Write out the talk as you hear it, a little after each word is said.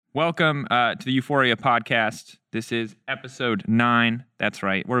Welcome to the Euphoria podcast. This is episode 9. That's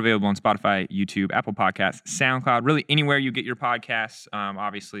right. We're available on Spotify, YouTube, Apple Podcasts, SoundCloud, really anywhere you get your podcasts.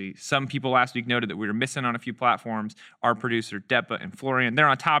 Obviously, some people last week noted that we were missing on a few platforms. Our producer, Depa and Florian, they're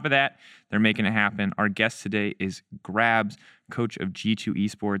on top of that. They're making it happen. Our guest today is Grabs, coach of G2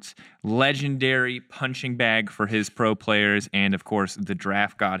 Esports, legendary punching bag for his pro players, and of course, the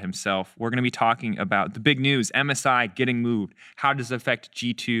draft god himself. We're going to be talking about the big news, MSI getting moved. How does it affect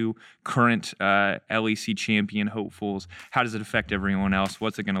G2, current LEC champion hopefuls? How does it affect everyone else?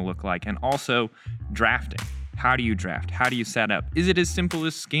 What's it going to look like? And also, drafting. How do you draft? How do you set up? Is it as simple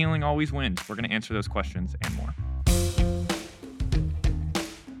as scaling always wins? We're going to answer those questions and more.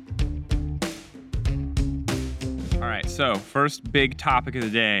 All right, so first big topic of the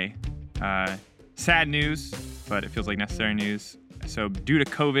day. Sad news, but it feels like necessary news. So due to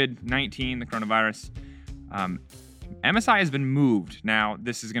COVID-19, the coronavirus, MSI has been moved. Now,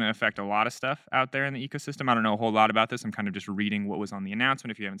 this is going to affect a lot of stuff out there in the ecosystem. I don't know a whole lot about this. I'm kind of just reading what was on the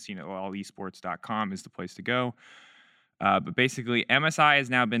announcement. If you haven't seen it, allesports.com is the place to go. But basically, MSI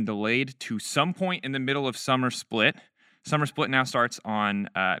has now been delayed to some point in the middle of Summer Split. Summer Split now starts on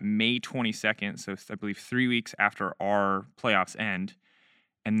May 22nd, so I believe 3 weeks after our playoffs end.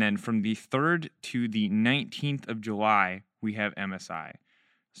 And then from the 3rd to the 19th of July, we have MSI.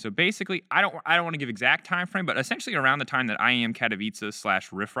 So basically, I don't want to give exact time frame, but essentially around the time that IEM Katowice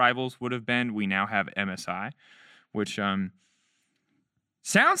 / Rift Rivals would have been, we now have MSI, which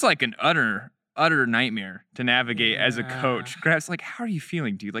sounds like an utter nightmare to navigate as a coach. Grabs, like, how are you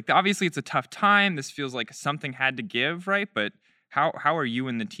feeling, dude? Like, obviously it's a tough time. This feels like something had to give, right? But how are you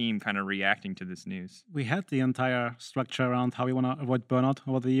and the team kind of reacting to this news? We had the entire structure around how we want to avoid burnout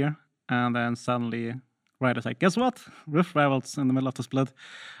over the year, and then suddenly, right, it's like, guess what? Rift Rivals in the middle of the split.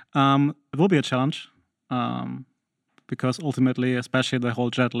 It will be a challenge because ultimately, especially the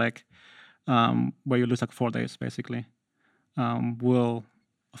whole jet lag, where you lose like 4 days basically, will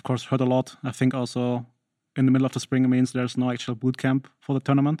of course hurt a lot. I think also in the middle of the spring, it means there's no actual boot camp for the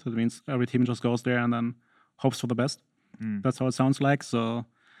tournament. It means every team just goes there and then hopes for the best. That's how it sounds like. So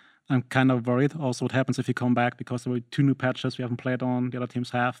I'm kind of worried also what happens if you come back, because there were 2 new patches we haven't played on, the other teams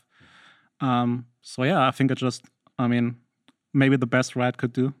have. So yeah, I think it's just, maybe the best Riot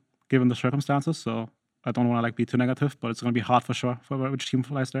could do given the circumstances. So I don't want to be too negative, but it's going to be hard for sure for which team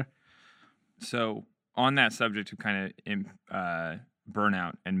flies there. So on that subject of kind of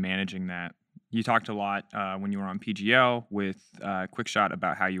burnout and managing that, you talked a lot when you were on PGL with Quickshot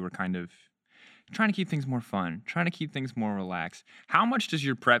about how you were kind of trying to keep things more fun, trying to keep things more relaxed. How much does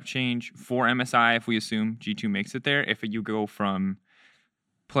your prep change for MSI if we assume G2 makes it there? If you go from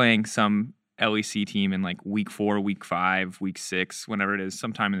playing some LEC team in like week 4, week 5, week 6, whenever it is,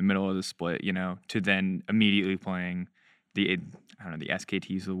 sometime in the middle of the split, to then immediately playing the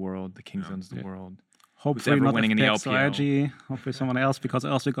SKTs of the world, the Kingzones of the world. Hopefully not winning in the LPL. Or IG, hopefully someone else, because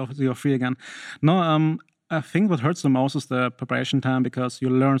else we go 0-3 again. No, I think what hurts the most is the preparation time, because you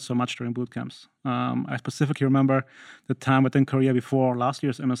learn so much during boot camps. I specifically remember the time within Korea before last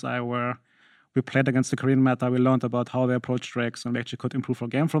year's MSI where we played against the Korean meta. We learned about how they approach Drakes, and we actually could improve our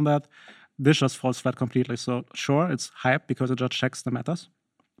game from that. This just falls flat completely. So sure, it's hype because it just checks the metas.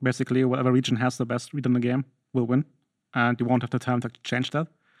 Basically, whatever region has the best read in the game will win, and you won't have the time to change that.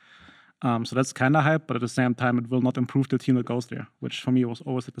 So that's kind of hype, but at the same time, it will not improve the team that goes there, which for me was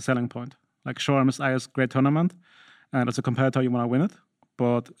always the selling point. Like, sure, MSI is a great tournament, and as a competitor, you want to win it.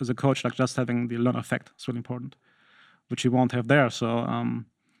 But as a coach, just having the learn effect is really important, which you won't have there. So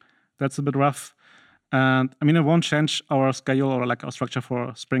that's a bit rough. And it won't change our schedule or our structure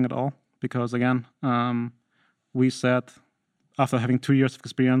for spring at all, because again, we said after having 2 years of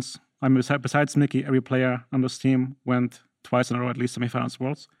experience, besides Mickey, every player on this team went twice in a row, at least semifinals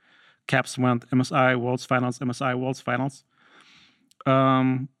Worlds. Caps went MSI Worlds Finals, MSI Worlds Finals.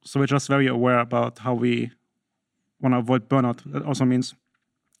 So we're just very aware about how we want to avoid burnout. That also means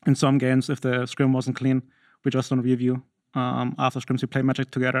in some games, if the scrim wasn't clean, we just don't review. After scrims, we play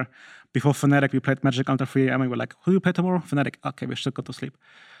Magic together. Before Fnatic, we played Magic until 3 a.m. We were like, who do you play tomorrow? Fnatic. Okay, we should go to sleep.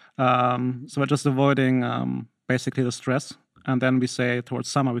 So we're just avoiding basically the stress. And then we say towards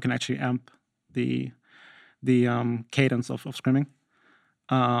summer, we can actually amp the cadence of scrimming.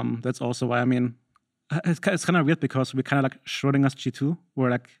 That's also why, it's kind of weird because we're kind of like Schrodinger's G2, where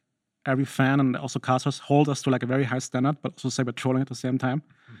like every fan and also casters hold us to like a very high standard, but also say we're trolling at the same time.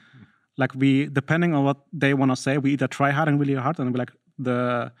 Mm-hmm. Like we, depending on what they want to say, we either try hard and really hard and we're like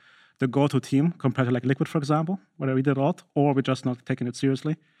the go-to team compared to like Liquid, for example, where we did a lot, or we're just not taking it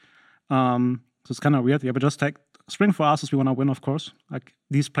seriously. So it's kind of weird. Yeah, but just take spring for us is we want to win, of course. Like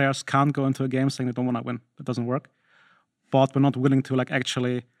these players can't go into a game saying they don't want to win. That doesn't work. But we're not willing to like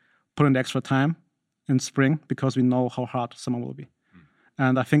actually put in the extra time in spring because we know how hard summer will be.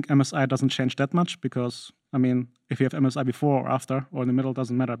 And I think MSI doesn't change that much because, I mean, if you have MSI before or after or in the middle,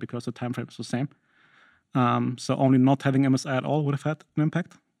 doesn't matter because the time frame is the same. So only not having MSI at all would have had an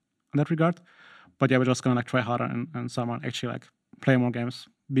impact in that regard. But yeah, we're just going to like try harder in summer and actually like play more games,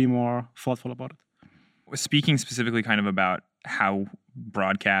 be more thoughtful about it. Speaking specifically kind of about how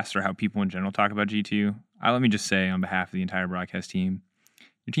broadcast or how people in general talk about G2, let me just say on behalf of the entire broadcast team,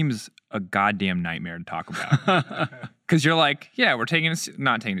 your team is a goddamn nightmare to talk about. Because you're like, yeah, we're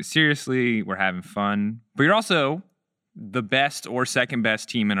not taking it seriously, we're having fun, but you're also the best or second best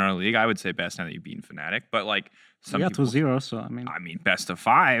team in our league. I would say best now that you've beaten Fnatic, but like some people 2-0, so I mean best of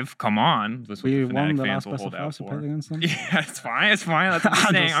 5. Come on, we won the last best of 5 to play against them. Yeah, it's fine. That's what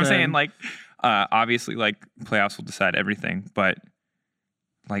I'm saying. I'm saying like, obviously, like playoffs will decide everything, but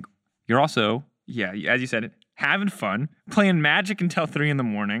like you're also, yeah, as you said, having fun, playing Magic until 3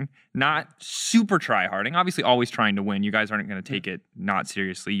 a.m, not super try-harding. Obviously, always trying to win. You guys aren't going to take it not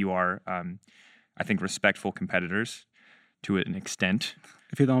seriously. You are, I think, respectful competitors to an extent.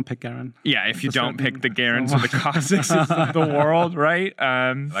 If you don't pick Garen. Yeah, if you don't pick the Garens or the Kha'Zix of the world, right?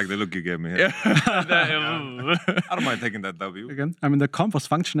 Like the look you gave me. I don't mind taking that W. Again, I mean, the comp was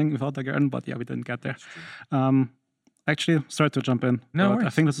functioning without the Garen, but yeah, we didn't get there. Actually, sorry to jump in. No but I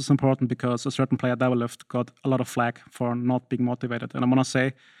think this is important because a certain player, Doublelift, got a lot of flack for not being motivated. And I want to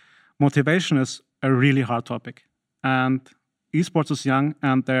say, motivation is a really hard topic. And esports is young,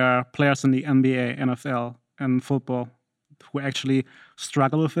 and there are players in the NBA, NFL, and football who actually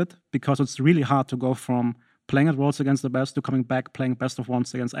struggle with it because it's really hard to go from playing at Worlds against the best to coming back playing best of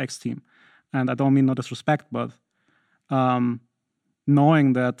ones against X team. And I don't mean no disrespect, but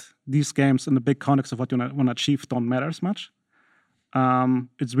knowing that these games in the big context of what you want to achieve don't matter as much,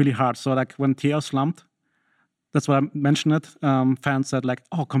 it's really hard. So like when TL slumped, that's why I mentioned it. Fans said like,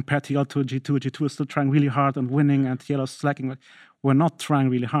 oh, compare TL to G2. G2 is still trying really hard and winning and TL is slacking. Like, we're not trying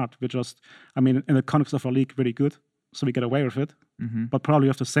really hard. We're just, I mean, in the context of our league, really good. So we get away with it. Mm-hmm. But probably you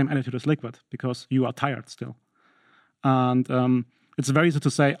have the same attitude as Liquid because you are tired still. And it's very easy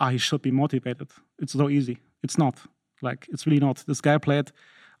to say, he should be motivated. It's so easy. It's not. Like, it's really not. This guy played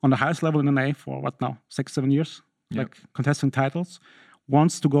on the highest level in NA for, 6-7 years? Yep. Like, contesting titles.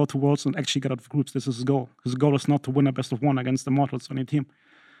 Wants to go to Worlds and actually get out of groups. This is his goal. His goal is not to win a best of 1 against the Immortals on your team.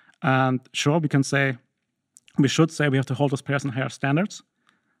 And sure, we should say we have to hold those players in higher standards,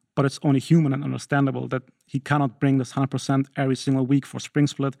 but it's only human and understandable that he cannot bring this 100% every single week for Spring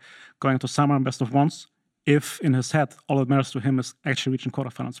Split, going to Summer and best of 1s, if in his head, all that matters to him is actually reaching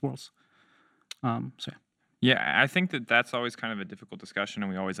quarterfinals Worlds. Yeah, I think that's always kind of a difficult discussion,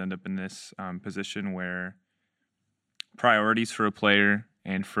 and we always end up in this position where priorities for a player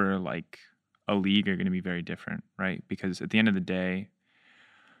and for like a league are going to be very different, right? Because at the end of the day,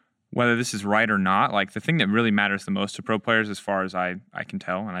 whether this is right or not, like the thing that really matters the most to pro players, as far as I can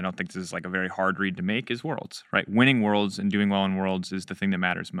tell, and I don't think this is like a very hard read to make, is Worlds, right? Winning Worlds and doing well in Worlds is the thing that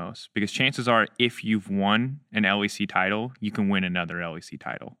matters most. Because chances are, if you've won an LEC title, you can win another LEC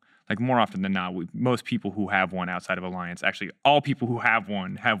title. Like more often than not, most people who have won outside of Alliance, actually all people who have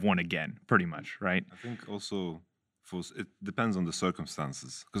won again, pretty much, right? I think also it depends on the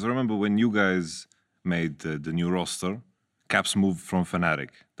circumstances. Because I remember when you guys made the new roster, Caps moved from Fnatic.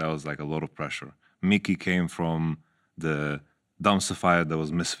 That was like a lot of pressure. Mickey came from the Dumpsifier that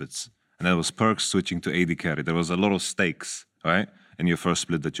was Misfits. And then it was Perkz switching to AD carry. There was a lot of stakes, right? In your first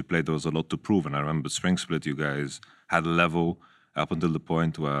split that you played, there was a lot to prove. And I remember Spring Split, you guys had a level up until the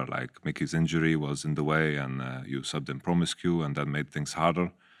point where like Mickey's injury was in the way and you subbed in Promiscu and that made things harder.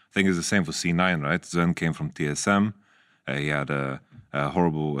 I think it's the same for C9, right? Zen came from TSM. He had a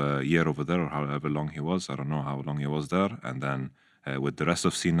horrible year over there, or however long he was. I don't know how long he was there. And then with the rest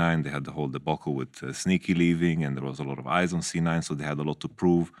of C9, they had the whole debacle with Sneaky leaving, and there was a lot of eyes on C9, so they had a lot to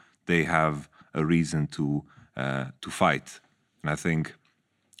prove. They have a reason to fight. And I think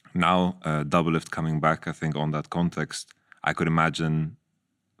now Doublelift coming back, I think on that context, I could imagine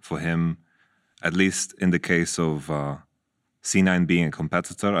for him, at least in the case of C9 being a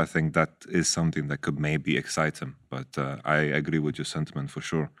competitor, I think that is something that could maybe excite him. But I agree with your sentiment for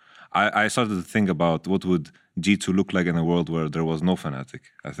sure. I started to think about what would G2 look like in a world where there was no Fnatic.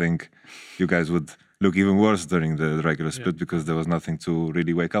 I think you guys would look even worse during the regular split because there was nothing to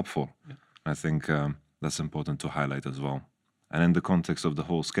really wake up for. Yeah. I think that's important to highlight as well. And in the context of the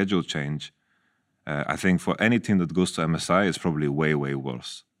whole schedule change, I think for any team that goes to MSI, it's probably way, way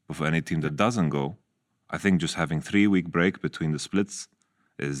worse. But for any team that doesn't go, I think just having 3-week break between the splits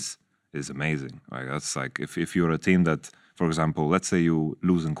is amazing. Like that's like if you're a team that, for example, let's say you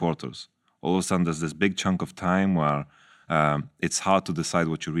lose in quarters, all of a sudden there's this big chunk of time where it's hard to decide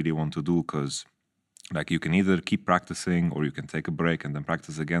what you really want to do because like you can either keep practicing or you can take a break and then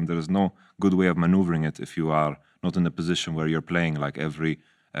practice again. There is no good way of maneuvering it if you are not in a position where you're playing like every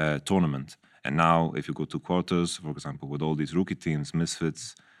tournament. And now if you go to quarters, for example, with all these rookie teams,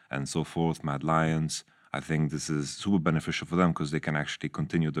 Misfits and so forth, Mad Lions, I think this is super beneficial for them because they can actually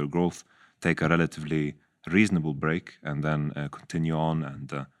continue their growth, take a relatively reasonable break and then continue on.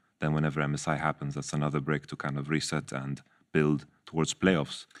 And then whenever MSI happens, that's another break to kind of reset and build towards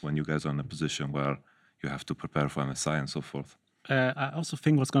playoffs when you guys are in a position where you have to prepare for MSI and so forth. I also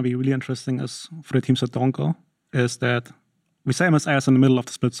think what's going to be really interesting is for the teams that don't go, is that we say MSI is in the middle of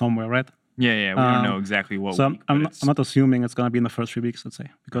the split somewhere, right? Yeah, we don't know exactly what so week. I'm not assuming it's going to be in the first 3 weeks, let's say,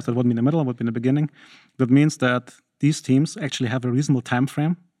 because that wouldn't be in the middle, it would be in the beginning. That means that these teams actually have a reasonable time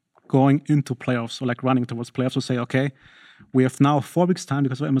frame going into playoffs, so like running towards playoffs to say, okay, we have now 4 weeks time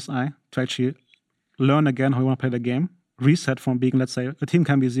because of MSI to actually learn again how we want to play the game, reset from being, let's say, a team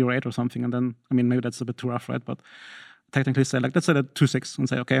can be 0-8 or something, and then, I mean, maybe that's a bit too rough, right? But technically say, like, let's say that 2-6 and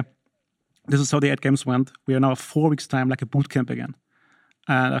say, okay, this is how the 8 games went. We are now 4 weeks time, like a boot camp again.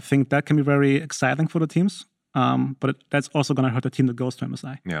 And I think that can be very exciting for the teams, but that's also going to hurt the team that goes to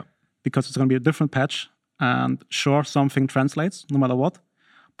MSI. Yeah. Because it's going to be a different patch, and sure, something translates no matter what.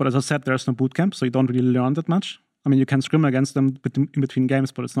 But as I said, there's no boot camp, so you don't really learn that much. I mean, you can scrim against them in between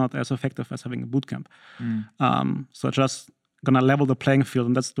games, but it's not as effective as having a boot camp. So just going to level the playing field,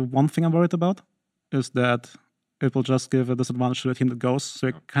 and that's the one thing I'm worried about, is that it will just give a disadvantage to the team that goes. So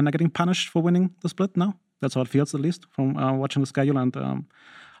you're kind of getting punished for winning the split now. That's how it feels, at least, from watching the schedule and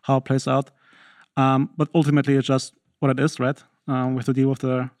how it plays out. But ultimately, it's just what it is, right? We have to deal with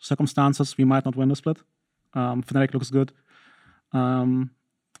the circumstances. We might not win the split. Fnatic looks good. And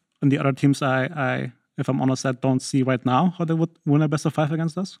the other teams, I if I'm honest, I don't see right now how they would win a best of 5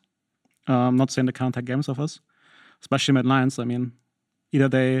 against us. I'm not saying they can't take games of us, especially Mad Lions. I mean,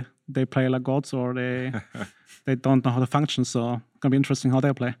 either they play like gods or they don't know how to function. So it's gonna be interesting how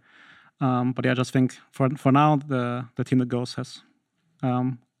they play. But yeah, I just think for now the team that goes has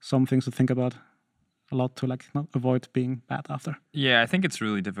some things to think about, a lot to like not avoid being bad after. Yeah, I think it's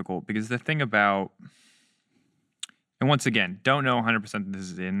really difficult because the thing about, and once again, don't know 100% that this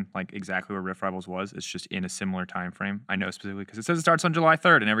is in like exactly where Rift Rivals was. It's just in a similar time frame. I know specifically because it says it starts on July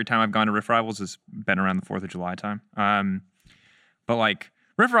 3rd, and every time I've gone to Rift Rivals, it's been around the 4th of July time. But like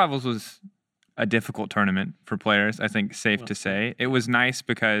Rift Rivals was a difficult tournament for players, I think, safe to say. It was nice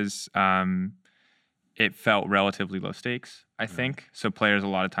because it felt relatively low stakes, I think. So players a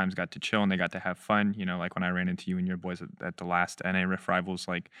lot of times got to chill and they got to have fun. You know, like when I ran into you and your boys at the last NA Rift Rivals,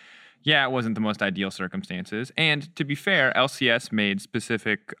 like, yeah, it wasn't the most ideal circumstances. And to be fair, LCS made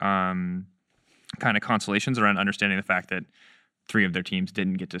specific kind of consolations around understanding the fact that 3 of their teams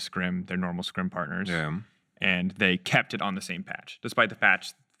didn't get to scrim their normal scrim partners. Yeah. And they kept it on the same patch. Despite the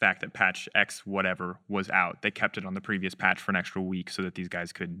fact that patch X whatever was out, they kept it on the previous patch for an extra week so that these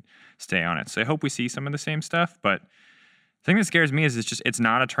guys could stay on it. So I hope we see some of the same stuff. But the thing that scares me is it's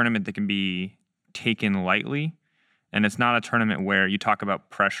not a tournament that can be taken lightly. And it's not a tournament where you talk about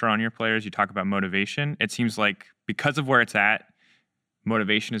pressure on your players, you talk about motivation. It seems like because of where it's at,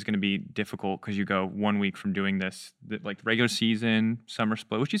 motivation is going to be difficult because you go 1 week from doing this, like regular season, summer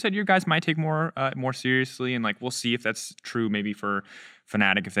split, which you said your guys might take more seriously. And like, we'll see if that's true maybe for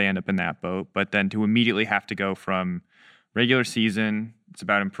Fnatic if they end up in that boat. But then to immediately have to go from regular season, it's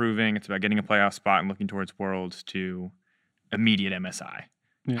about improving, it's about getting a playoff spot and looking towards Worlds, to immediate MSI.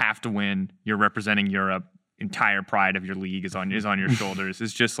 Yeah. Have to win. You're representing Europe. Entire pride of your league is on your shoulders.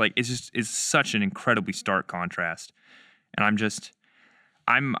 It's such an incredibly stark contrast. And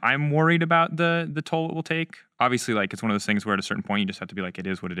I'm worried about the toll it will take. Obviously, like, it's one of those things where at a certain point you just have to be like, it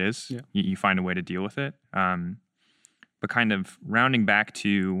is what it is. Yeah. You find a way to deal with it. But kind of rounding back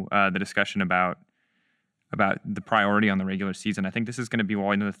to the discussion about the priority on the regular season, I think this is going to be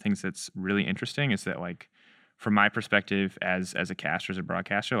one of the things that's really interesting, is that, like, from my perspective as a caster, as a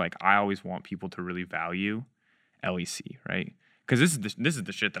broadcaster, like, I always want people to really value LEC, right? Because this is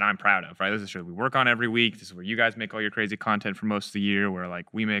the shit that I'm proud of, right? This is the shit we work on every week. This is where you guys make all your crazy content for most of the year, where,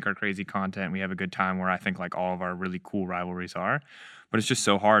 like, we make our crazy content, we have a good time, where I think, like, all of our really cool rivalries are. But it's just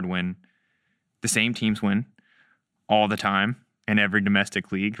so hard when the same teams win all the time in every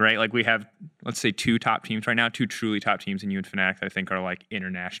domestic league, right? Like, we have, let's say, 2 top teams right now, 2 truly top teams in you and Fnatic that I think are, like,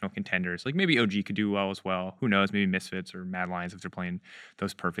 international contenders. Like, maybe OG could do well as well. Who knows? Maybe Misfits or Mad Lions if they're playing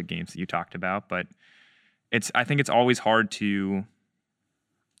those perfect games that you talked about. But I think it's always hard to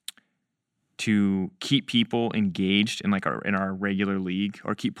keep people engaged in, like, in our regular league,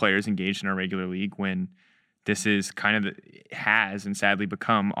 or keep players engaged in our regular league when this is kind of has and sadly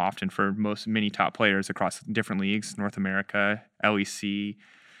become often for many top players across different leagues, North America, LEC,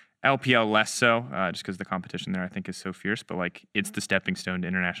 LPL less so, just because the competition there I think is so fierce. But like it's the stepping stone to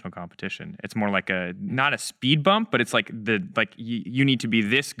international competition. It's more like not a speed bump, but it's like you need to be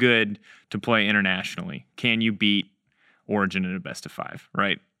this good to play internationally. Can you beat Origin in a best of 5,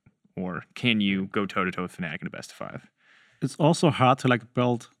 right? Or can you go toe to toe with Fnatic in a best of 5? It's also hard to like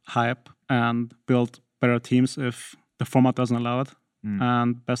build hype and build better teams if the format doesn't allow it.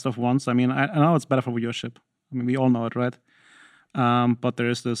 And best of ones, I mean, I know it's better for viewership. I mean, we all know it, right? But there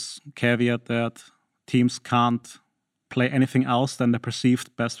is this caveat that teams can't play anything else than the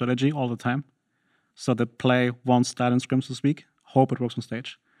perceived best strategy all the time. So they play one style in scrims this week, hope it works on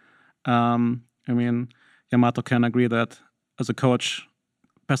stage. I mean, Yamato can agree that as a coach,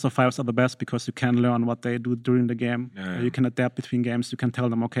 best of 5s are the best because you can learn what they do during the game. You can adapt between games. You can tell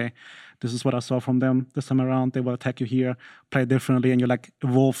them, okay, this is what I saw from them this time around. They will attack you here, play differently, and you like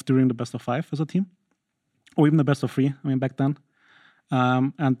evolve during the best of 5 as a team, or even the best of 3. I mean, back then.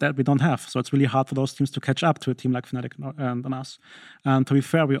 And that we don't have. So it's really hard for those teams to catch up to a team like Fnatic and us. And to be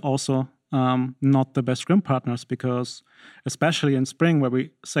fair, we're also not the best scrim partners because, especially in spring, where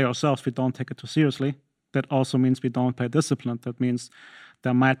we say ourselves we don't take it too seriously, that also means we don't play disciplined. That means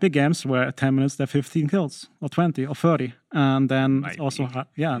there might be games where at 10 minutes there are 15 kills or 20 or 30. And then it's also hard.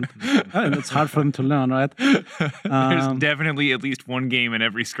 Yeah, and it's hard for them to learn, right? There's definitely at least one game in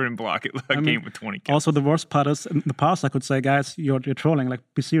every scrim block, game with 20 kills. Also, the worst part is in the past I could say, guys, you're trolling, like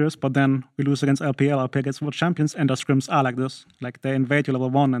be serious. But then we lose against LPL against World Champions, and their scrims are like this. Like they invade you level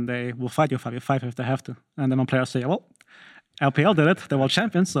 1 and they will fight you 5v5 if they have to. And then when players say, well, LPL did it, they're World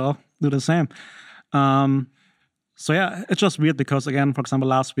Champions, so do the same. So yeah, it's just weird because, again, for example,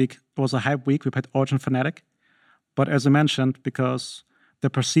 last week it was a hype week. We played Origin Fnatic. But as I mentioned, because the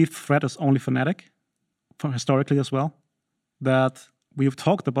perceived threat is only Fnatic, historically as well, that we've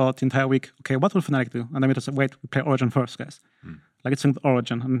talked about the entire week, okay, what will Fnatic do? And then we just said, wait, we play Origin first, guys. Like it's in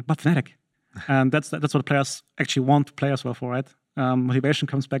Origin, but Fnatic. And that's what players actually want to play as well for, right? Motivation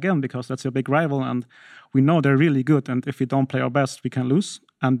comes back in because that's your big rival and we know they're really good. And if we don't play our best, we can lose.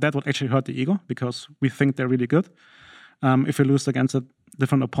 And that would actually hurt the ego because we think they're really good. If we lose against a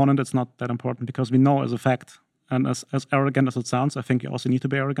different opponent, it's not that important because we know as a fact, and as arrogant as it sounds, I think you also need to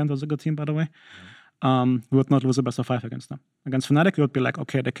be arrogant as a good team, by the way. We would not lose a best of 5 against them. Against Fnatic, we would be like,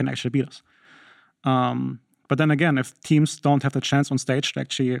 okay, they can actually beat us. But then again, if teams don't have the chance on stage to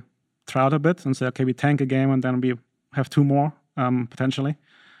actually try out a bit and say, okay, we tank a game and then we have 2 more, potentially,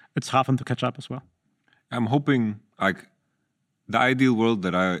 it's hard for them to catch up as well. I'm hoping, like, the ideal world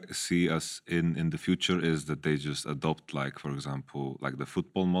that I see us in the future is that they just adopt, like, for example, like the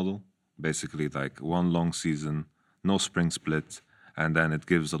football model. Basically, like one long season, no spring split, and then it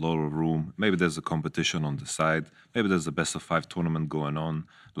gives a lot of room. Maybe there's a competition on the side. Maybe there's a best of 5 tournament going on,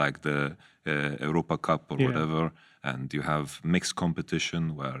 like the Europa Cup or whatever. And you have mixed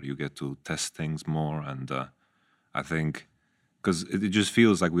competition where you get to test things more. And I think, because it just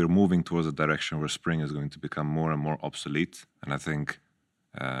feels like we're moving towards a direction where spring is going to become more and more obsolete. And I think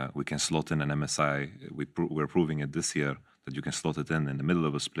we can slot in an MSI. We're proving it this year that you can slot it in the middle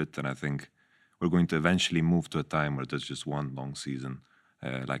of a split. And I think we're going to eventually move to a time where there's just one long season,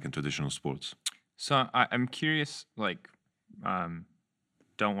 like in traditional sports. So I'm curious, like,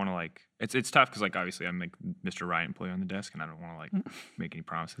 don't want to like, it's tough because like obviously I'm like Mr. Riot employee on the desk and I don't want to like make any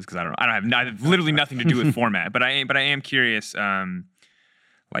promises because I have literally nothing to do with format. But I am curious,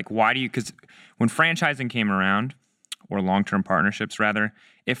 like why do you? Because when franchising came around, or long-term partnerships rather,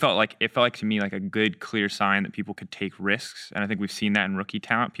 it felt like to me like a good clear sign that people could take risks. And I think we've seen that in rookie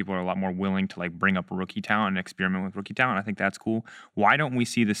talent. People are a lot more willing to like bring up rookie talent and experiment with rookie talent. I think that's cool. Why don't we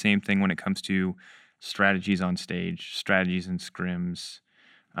see the same thing when it comes to strategies on stage, strategies in scrims?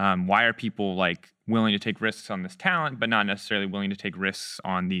 Why are people like willing to take risks on this talent, but not necessarily willing to take risks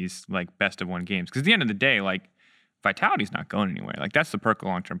on these like best of 1 games? Because at the end of the day, like Vitality's not going anywhere. Like that's the perk of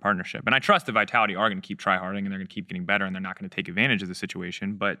long-term partnership. And I trust that Vitality are going to keep try-harding and they're going to keep getting better and they're not going to take advantage of the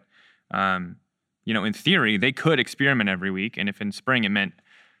situation. But, you know, in theory, they could experiment every week. And if in spring it meant,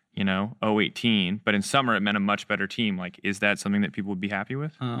 you know, 0-18, but in summer it meant a much better team, like is that something that people would be happy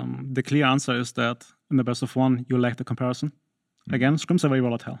with? The clear answer is that in the best of 1, you lack the comparison. Again, scrims are very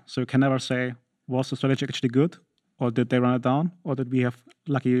volatile. So you can never say, was the strategy actually good? Or did they run it down? Or did we have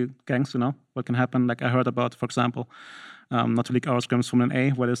lucky ganks, you know? What can happen? Like I heard about, for example, not to leak our scrims from an A,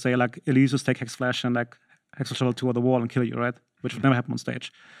 where they say like Elysius take Hex Flash and like Hex Shuttle 2 on the wall and kill you, right? Which would never happen on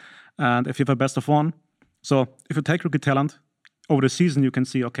stage. And if you have a best of 1, so if you take rookie talent, over the season you can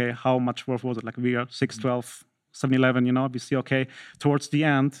see, okay, how much worth was it? Like we are 6-12, 7-11, we see, okay, towards the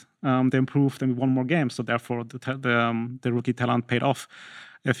end, they improved and we won more games. So therefore, the rookie talent paid off.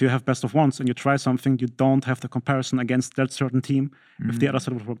 If you have best of ones and you try something, you don't have the comparison against that certain team if the other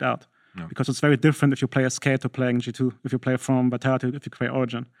side would have worked out. No. Because it's very different if you play SK to playing G2, if you play from Vitality, if you play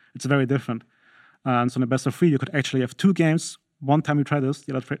Origin. It's very different. And so in the best of 3, you could actually have 2 games. One time you try this,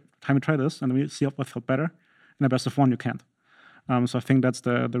 the other time you try this, and we see what felt better. In the best of 1, you can't. So I think that's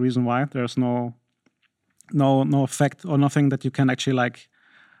the reason why there's no effect or nothing that you can actually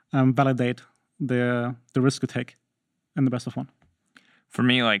validate the risk you take in the best of 1. For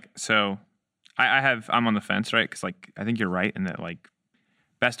me, I'm on the fence, right? Because I think you're right in that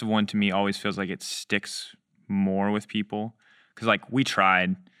best of 1 to me always feels like it sticks more with people. Because we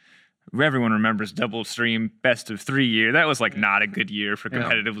tried. Everyone remembers double stream best of 3 year. That was not a good year for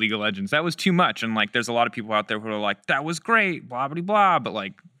competitive League of Legends. That was too much. And there's a lot of people out there who are like, that was great, blah, blah, blah.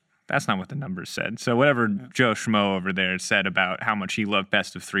 But that's not what the numbers said. So whatever Joe Schmo over there said about how much he loved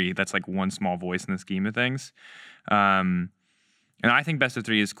best of 3, that's one small voice in the scheme of things. And I think best of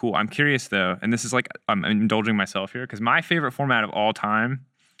 3 is cool. I'm curious though, and this is I'm indulging myself here, because my favorite format of all time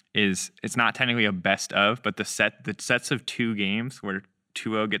is, it's not technically a best of, but the sets of 2 games where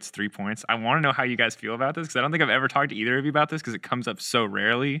 2-0 gets 3 points. I want to know how you guys feel about this, because I don't think I've ever talked to either of you about this, because it comes up so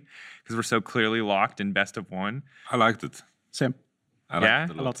rarely, because we're so clearly locked in best of 1. I liked it. Same. I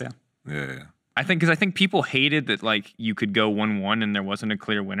liked it a lot. Yeah. I think people hated that you could go 1-1 and there wasn't a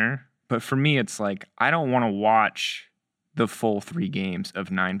clear winner. But for me, it's I don't want to watch the full 3 games of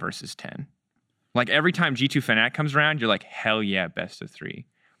 9 versus 10. Every time G2 Fnatic comes around, you're like, hell yeah, best of 3.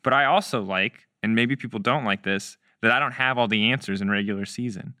 But I also and maybe people don't like this, that I don't have all the answers in regular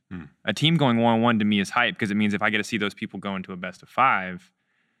season. A team going 1-1 to me is hype, because it means if I get to see those people go into a best of 5,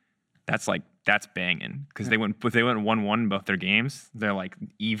 that's banging. Because if they went 1-1 in both their games, they're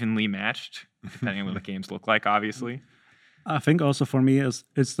evenly matched, depending on what the games look like, obviously. I think also for me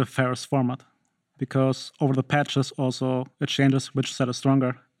it's the fairest format, because over the patches also it changes which set is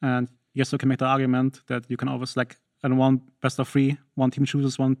stronger. And yes, you can make the argument that you can always in one best of 3, one team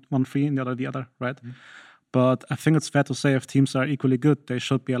chooses one 3 and the other, right? But I think it's fair to say if teams are equally good, they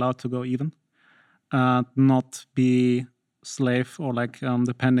should be allowed to go even and not be slave or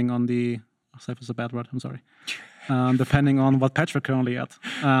depending on the... Slave is a bad word, I'm sorry. Depending on what patch we're currently at.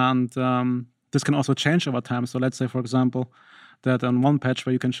 And this can also change over time. So let's say, for example, that on one patch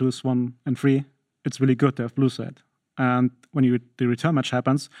where you can choose 1 and 3, it's really good to have blue side. And when the return match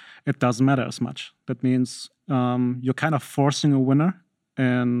happens, it doesn't matter as much. That means you're kind of forcing a winner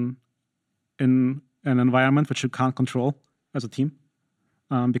in an environment which you can't control as a team,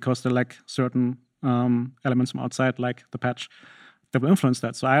 because there certain elements from outside, like the patch, that will influence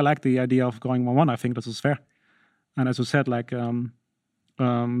that. So I like the idea of going 1-1. I think this is fair. And as you said, this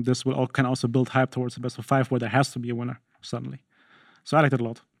can also build hype towards the best of 5, where there has to be a winner suddenly. So I liked it a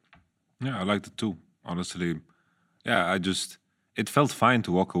lot. Yeah, I liked it too. Honestly, yeah, it felt fine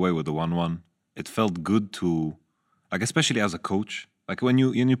to walk away with the 1-1. It felt good to, especially as a coach, when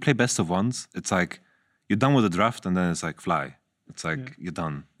you play best of 1s, it's you're done with the draft and then it's fly. It's you're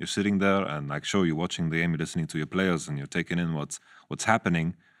done. You're sitting there and sure, you're watching the game, you're listening to your players and you're taking in what's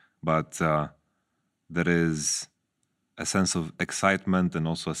happening. But there is a sense of excitement and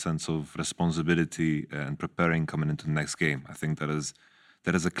also a sense of responsibility and preparing coming into the next game. I think there is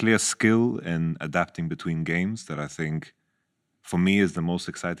a clear skill in adapting between games that I think for me is the most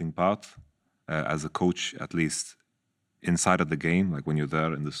exciting part as a coach, at least inside of the game, when you're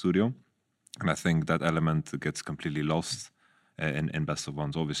there in the studio. And I think that element gets completely lost in best of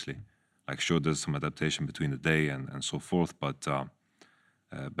 1s, obviously. Sure, there's some adaptation between the day and so forth, but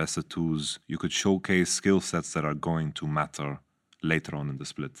best of 2s, you could showcase skill sets that are going to matter later on in the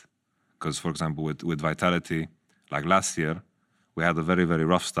split. Because, for example, with Vitality, last year, we had a very, very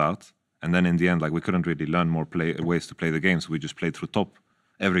rough start. And then in the end, we couldn't really learn more ways to play the game. So we just played through top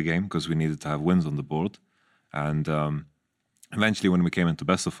every game because we needed to have wins on the board. And eventually, when we came into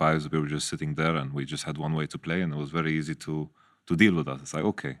best of 5s, we were just sitting there and we just had one way to play. And it was very easy to deal with that. It's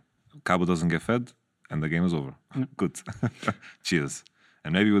okay, Cabo doesn't get fed and the game is over. Good. Cheers.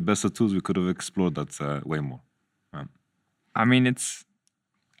 And maybe with best of 2s, we could have explored that way more. I mean,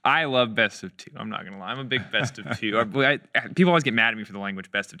 I love best of 2. I'm not going to lie. I'm a big best of 2. People always get mad at me for the language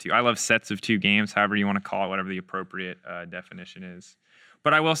best of 2. I love sets of 2 games, however you want to call it, whatever the appropriate definition is.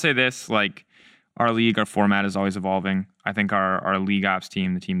 But I will say this, our league, our format is always evolving. I think our league ops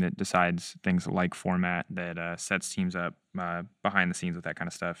team, the team that decides things like format, that sets teams up behind the scenes with that kind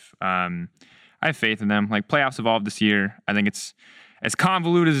of stuff, I have faith in them. Playoffs evolved this year. I think it's as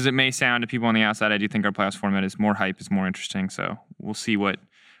convoluted as it may sound to people on the outside. I do think our playoffs format is more hype, is more interesting. So we'll see what...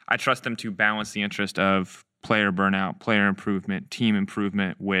 I trust them to balance the interest of player burnout, player improvement, team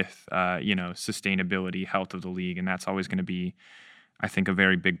improvement with, sustainability, health of the league. And that's always going to be, I think, a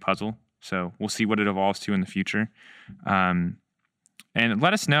very big puzzle. So we'll see what it evolves to in the future. And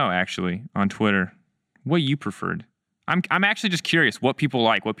let us know, actually, on Twitter, what you preferred. I'm actually just curious what people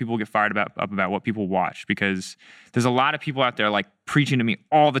like, what people get fired up about, what people watch, because there's a lot of people out there like preaching to me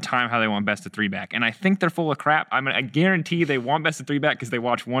all the time how they want best of 3 back. And I think they're full of crap. I guarantee they want best of 3 back because they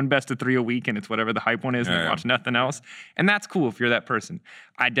watch one best of 3 a week and it's whatever the hype one is and they watch nothing else. And that's cool if you're that person.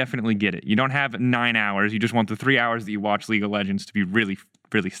 I definitely get it. You don't have 9 hours. You just want the 3 hours that you watch League of Legends to be really,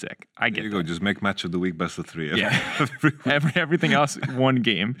 really sick. I get it. There you go. Just make match of the week best of 3. Yeah. Everything else, one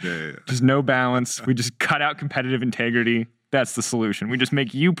game. Yeah. Just no balance. We just cut out competitive integrity. That's the solution. We just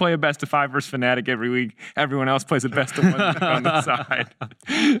make you play a best of 5 versus Fnatic every week. Everyone else plays a best of 1 on the side.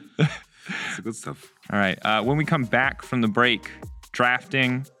 That's good stuff. All right. When we come back from the break,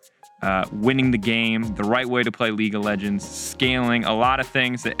 drafting, winning the game, the right way to play League of Legends, scaling, a lot of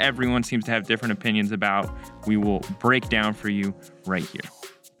things that everyone seems to have different opinions about, we will break down for you right here.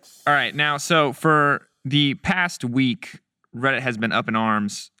 All right. Now, so for the past week, Reddit has been up in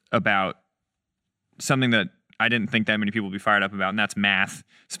arms about something that I didn't think that many people would be fired up about, and that's math,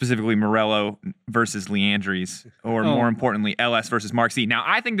 specifically Morello versus Liandry's, or more importantly, LS versus Mark Z. Now,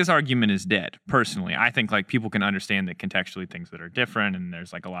 I think this argument is dead, personally. I think like people can understand that contextually things that are different, and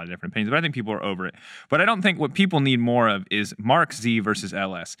there's like a lot of different opinions, but I think people are over it. But I don't think what people need more of is Mark Z versus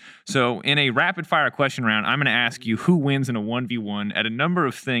LS. So in a rapid fire question round, I'm going to ask you who wins in a 1v1 at a number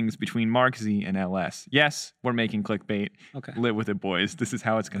of things between Mark Z and LS. Yes, we're making clickbait. Okay. Live with it, boys. This is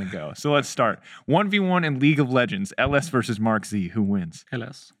how it's going to go. So let's start. 1v1 in League of Legends, LS versus Mark Z. Who wins?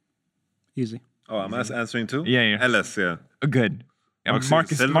 LS. Easy. Oh, I'm answering too? Yeah. LS, yeah. Good.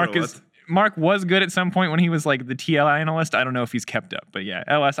 Mark was good at some point when he was like the TL analyst. I don't know if he's kept up, but yeah,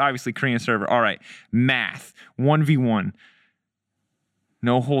 LS, obviously Korean server. All right. Math. 1v1.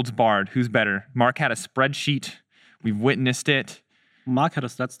 No holds barred. Who's better? Mark had a spreadsheet. We've witnessed it. Mark had a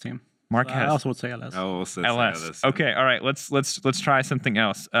stats team. I also would say LS. LS. Okay, all right. Let's try something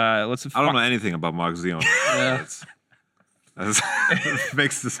else. I don't know anything about Mark Z. That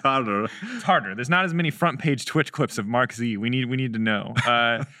makes this harder. It's harder. There's not as many front page Twitch clips of Mark Z. We need to know.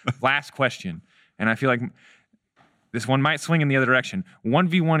 Last question, and I feel like this one might swing in the other direction.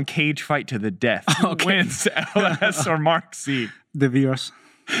 1v1 cage fight to the death. Who wins, LS or Mark Z? The viewers.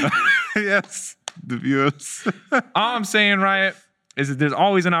 Yes, the viewers. All I'm saying, Riot, is that there's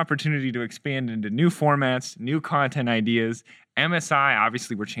always an opportunity to expand into new formats, new content ideas. MSI,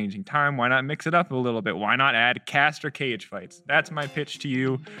 obviously we're changing time. Why not mix it up a little bit? Why not add cast or cage fights? That's my pitch to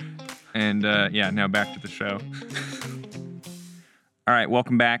you. And now back to the show. All right,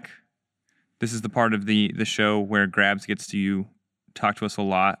 welcome back. This is the part of the show where Grabs gets to talk to us a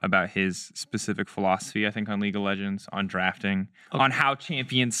lot about his specific philosophy, I think, on League of Legends, on drafting, on how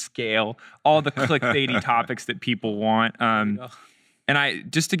champions scale, all the clickbaity topics that people want. And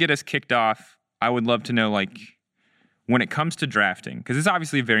just to get us kicked off, I would love to know, like, when it comes to drafting, because it's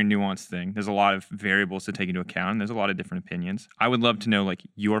obviously a very nuanced thing. There's a lot of variables to take into account, and there's a lot of different opinions. I would love to know, like,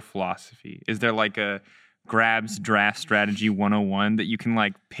 your philosophy. Is there, like, a Grabs draft strategy 101 that you can,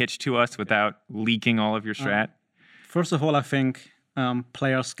 like, pitch to us without leaking all of your strat? First of all, I think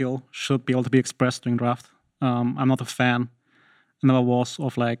player skill should be able to be expressed during draft. I'm not a fan, and never was,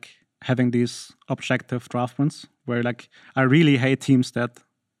 of, like, having these objective draft wins, where, like, I really hate teams that,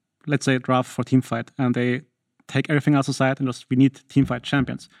 let's say, draft for team fight, and they take everything else aside and we need team fight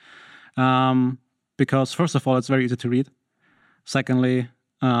champions. Because first of all, it's very easy to read. Secondly,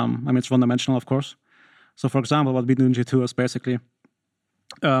 it's one-dimensional, of course. So for example, what we do in G2 is basically,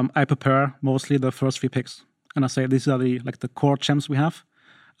 I prepare mostly the first 3 picks. And I say, these are the core champs we have.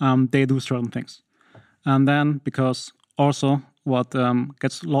 They do certain things. And then, because also what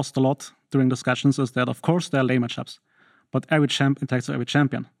gets lost a lot during discussions is that, of course, there are lane matchups. But every champ interacts with every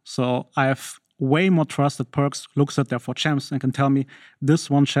champion. So I have way more trust that Perkz looks at their 4 champs and can tell me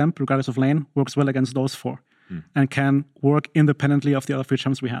this one champ, regardless of lane, works well against those 4 and can work independently of the other 3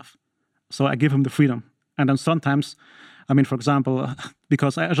 champs we have. So I give him the freedom. And then sometimes, for example,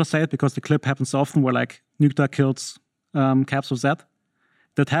 because I just say it because the clip happens often where like Nukta kills Caps with Zed.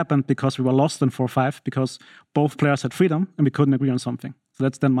 That happened because we were lost in 4-5 because both players had freedom and we couldn't agree on something. So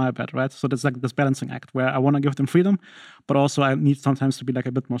that's then my bad, right? So that's like this balancing act where I want to give them freedom, but also I need sometimes to be like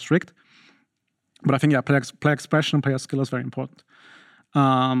a bit more strict. But I think, player expression and player skill is very important.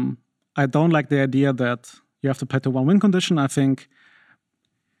 I don't like the idea that you have to play to one win condition. I think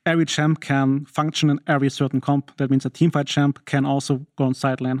every champ can function in every certain comp. That means a teamfight champ can also go on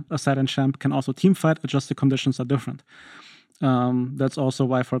side lane. A side lane champ can also teamfight, it's just the conditions are different. That's also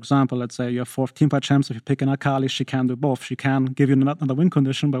why, for example, let's say you have 4 teamfight champs. If you pick an Akali, she can do both. She can give you another win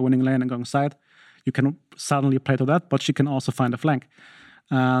condition by winning lane and going side. You can suddenly play to that, but she can also find a flank.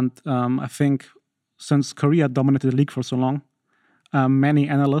 And I think since Korea dominated the league for so long, many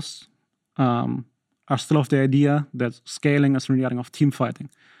analysts are still of the idea that scaling is really of team fighting.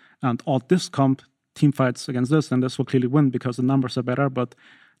 And all this comp team fights against this, and this will clearly win because the numbers are better, but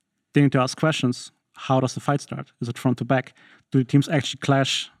they need to ask questions. How does the fight start? Is it front to back? Do the teams actually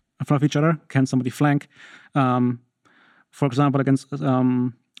clash in front of each other? Can somebody flank? For example, against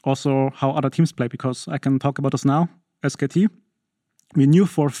also how other teams play, because I can talk about this now. SKT, we knew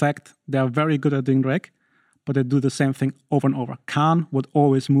for a fact they are very good at doing Drake, but they do the same thing over and over. Khan would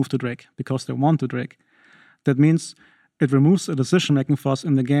always move to Drake because they want to Drake. That means it removes a decision-making for us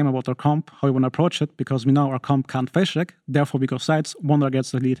in the game about our comp, how we want to approach it, because we know our comp can't face check. Therefore, we go sides. Wunder gets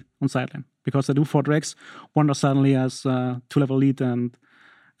the lead on side lane. Because they do 4 Drakes, Wunder suddenly has 2-level lead and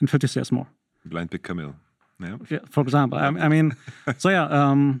 50 CS more. Blind pick Camille. Yeah, for example. I mean, so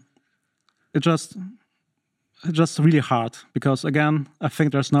yeah, it's just really hard. Because again, I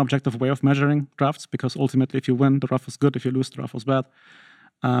think there's no objective way of measuring drafts, because ultimately if you win, the draft was good. If you lose, the draft was bad.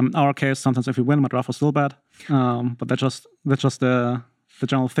 In our case, sometimes if we win, my draft was still bad. But that's just the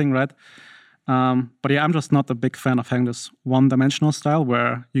general thing, right? But yeah, I'm just not a big fan of having this one-dimensional style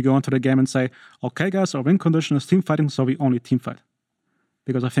where you go into the game and say, okay, guys, our win condition is team fighting, so we only team fight.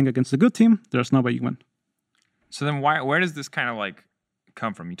 Because I think against a good team, there's no way you win. So then where does this kind of like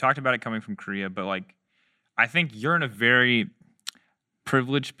come from? You talked about it coming from Korea, but like, I think you're in a very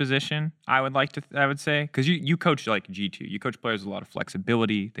privileged position, I would say, because you coach like G2. You coach players with a lot of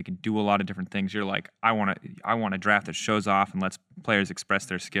flexibility. They can do a lot of different things. You're like, I want a draft that shows off and lets players express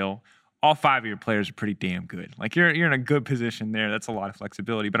their skill. All 5 of your players are pretty damn good. Like you're in a good position there. That's a lot of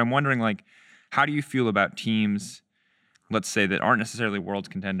flexibility. But I'm wondering, like, how do you feel about teams, let's say, that aren't necessarily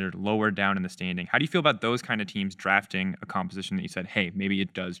world contender, lower down in the standing? How do you feel about those kind of teams drafting a composition that you said, hey, maybe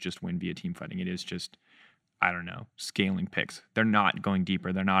it does just win via team fighting. It is just, I don't know, scaling picks. They're not going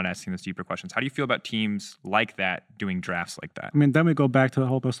deeper. They're not asking those deeper questions. How do you feel about teams like that doing drafts like that? I mean, then we go back to the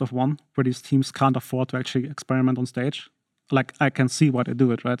whole best of 1, where these teams can't afford to actually experiment on stage. Like, I can see why they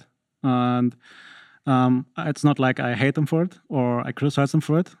do it, right? And it's not like I hate them for it or I criticize them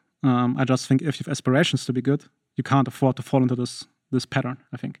for it. I just think if you have aspirations to be good, you can't afford to fall into this pattern,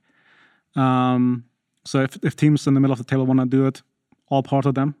 I think. So if teams in the middle of the table want to do it, all part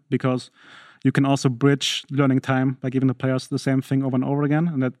of them, because you can also bridge learning time by giving the players the same thing over and over again.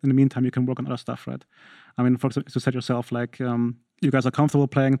 And that in the meantime, you can work on other stuff, right? I mean, for example, as you said yourself, like you guys are comfortable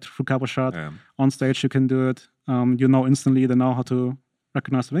playing through Cabo Shard. Yeah. On stage, you can do it. You know instantly, they know how to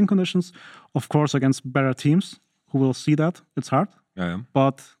recognize the win conditions. Of course, against better teams who will see that, it's hard. Yeah.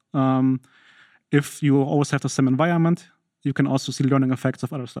 But if you always have the same environment, you can also see learning effects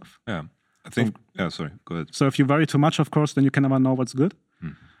of other stuff. Yeah. I think, sorry, go ahead. So if you vary too much, of course, then you can never know what's good.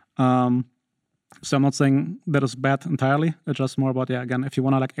 So I'm not saying that is bad entirely. It's just more about, again, if you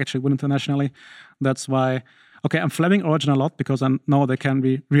want to like actually win internationally, that's why, okay, I'm flaming Origin a lot because I know they can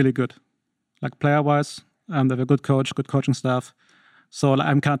be really good. Like player-wise, they have a good coach, good coaching staff. So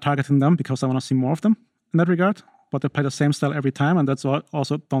I'm kind of targeting them because I want to see more of them in that regard. But they play the same style every time, and that's why I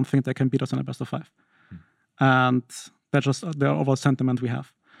also don't think they can beat us in a best of 5. And that's just the overall sentiment we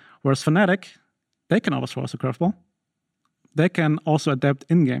have. Whereas Fnatic, they can always throw us a curveball. They can also adapt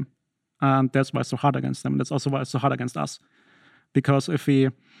in-game. And that's why it's so hard against them. That's also why it's so hard against us. Because if we...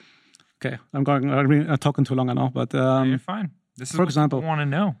 Okay, I'm talking too long, I know, but... you're fine. This is for example, what I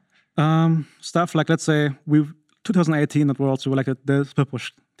want to know. Stuff like, let's say, 2018 at Worlds, we were like the split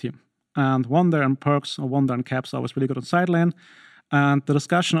push team. And Wunder and Perks, or Wunder and Caps, are always really good on side lane. And the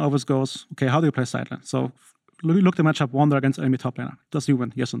discussion always goes, okay, how do you play side lane? So we look the matchup Wunder against enemy top laner. Does he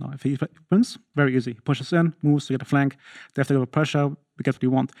win? Yes or no? If he wins, very easy. He pushes in, moves to get a flank. They have to give a pressure. We get what we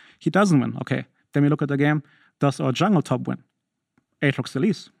want. He doesn't win. Okay. Then we look at the game. Does our jungle top win? Aatrox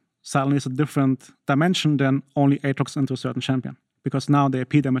Elise. Suddenly it's a different dimension than only Aatrox into a certain champion. Because now the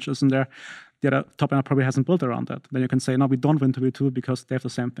AP damage isn't there. The other top laner probably hasn't built around that. Then you can say, no, we don't win 2v2 because they have the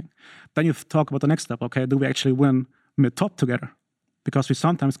same thing. Then you talk about the next step. Okay, do we actually win mid-top together? Because we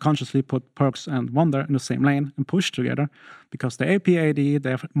sometimes consciously put Perks and Wunder in the same lane and push together because the AP AD, they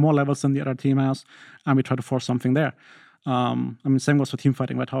have more levels than the other team has, and we try to force something there. I mean, same goes for team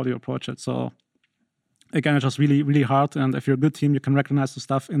fighting, right? How do you approach it? So again, it's just really, really hard. And if you're a good team, you can recognize the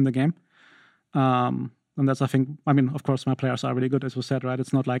stuff in the game. And that's, I think, I mean, of course, my players are really good, as we said, right?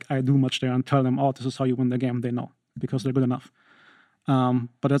 It's not like I do much there and tell them, oh, this is how you win the game. They know because they're good enough.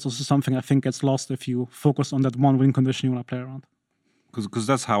 But that's also something I think gets lost if you focus on that one win condition you want to play around. Because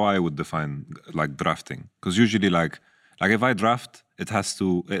that's how I would define like drafting. Because usually, like, Like if I draft, it has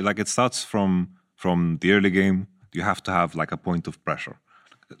to, like it starts from the early game. You have to have like a point of pressure.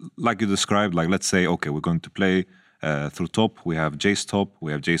 Like you described, like let's say, okay, we're going to play through top. We have Jace top,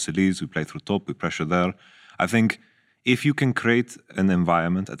 we have Jace Elise, we play through top, we pressure there. I think if you can create an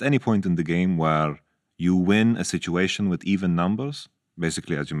environment at any point in the game where you win a situation with even numbers,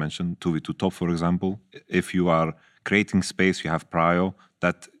 basically, as you mentioned, 2v2 top, for example, if you are creating space, you have prio,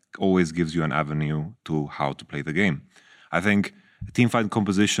 that always gives you an avenue to how to play the game. I think teamfight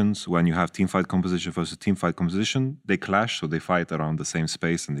compositions, when you have teamfight composition versus teamfight composition, they clash, so they fight around the same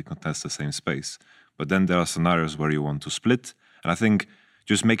space and they contest the same space. But then there are scenarios where you want to split. And I think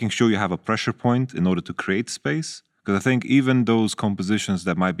just making sure you have a pressure point in order to create space, because I think even those compositions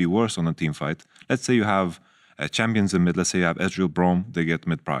that might be worse on a teamfight, let's say you have champions in mid, let's say you have Ezreal, Braum, they get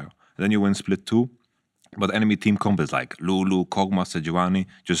mid prio. Then you win split 2, but enemy team comp is like Lulu, Kog'Maw, Sejuani,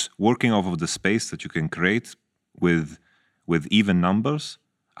 just working off of the space that you can create with even numbers,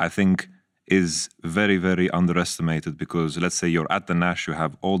 I think is very, very underestimated, because let's say you're at the Nash, you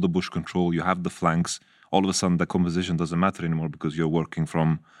have all the bush control, you have the flanks, all of a sudden the composition doesn't matter anymore because you're working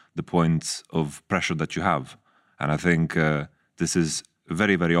from the points of pressure that you have. And I think this is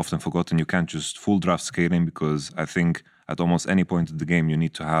very, very often forgotten. You can't just full draft scaling, because I think at almost any point in the game you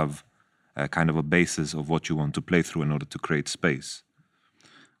need to have kind of a basis of what you want to play through in order to create space.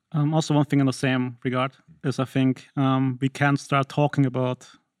 Also, one thing in the same regard is I think we can start talking about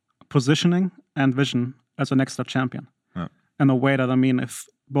positioning and vision as an extra champion. Yeah. In a way that, I mean, if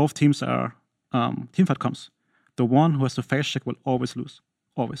both teams are teamfight comps, the one who has the face check will always lose.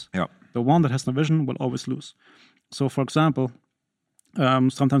 Always. Yeah. The one that has no vision will always lose. So, for example,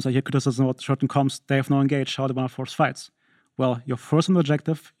 sometimes I hear criticism about certain comps, they have no engage, how they want to force fights. Well, your first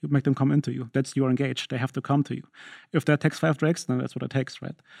objective, you make them come into you. That's your engage. They have to come to you. If that takes 5 drakes, then that's what it takes,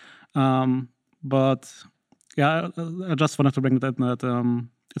 right? But yeah, I just wanted to bring that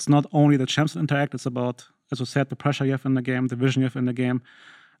it's not only the champs that interact, it's about, as I said, the pressure you have in the game, the vision you have in the game.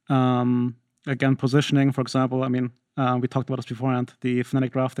 Again, positioning, for example, I mean, we talked about this beforehand, the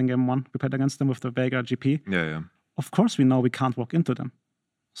Fnatic draft in game 1, we played against them with the Veigar GP. Yeah. Of course, we know we can't walk into them.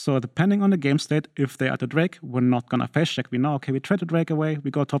 So depending on the game state, if they are the Drake, we're not going to face check. We know, okay, we trade the Drake away,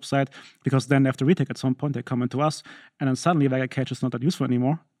 we go top side, because then they have to retake at some point, they come into us, and then suddenly Veigar Cage is not that useful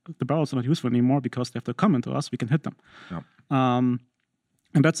anymore. The barrels are not useful anymore because they have to come into us, we can hit them. Yeah.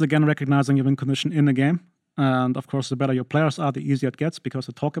 And that's, again, recognizing your win condition in the game. And of course, the better your players are, the easier it gets, because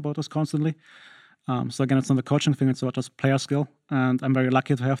they talk about this constantly. So again, it's not a coaching thing, it's about just player skill. And I'm very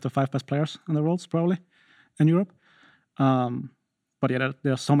lucky to have the 5 best players in the world, probably, in Europe. But yeah,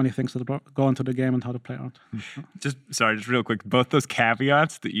 there are so many things that go into the game and how to play out. Just real quick. Both those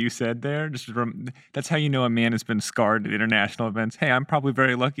caveats that you said there, that's how you know a man has been scarred at international events. Hey, I'm probably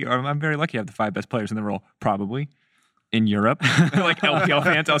very lucky, or I'm very lucky to have the 5 best players in the world. Probably. In Europe. Like LPL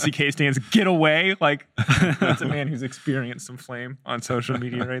fans, LCK stands, get away. Like, that's a man who's experienced some flame on social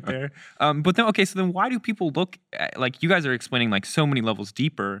media right there. But then, okay, so then why do people look at, like, you guys are explaining like so many levels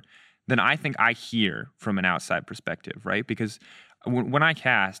deeper than I think I hear from an outside perspective, right? Because when I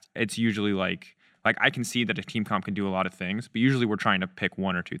cast, it's usually like I can see that a team comp can do a lot of things, but usually we're trying to pick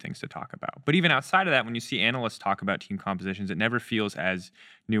 1 or 2 things to talk about. But even outside of that, when you see analysts talk about team compositions, it never feels as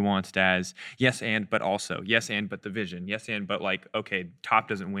nuanced as yes and but also, yes and but the vision, yes and but like, okay, top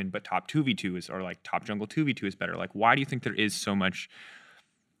doesn't win, but top 2v2 is, or like top jungle 2v2 is better. Like, why do you think there is so much,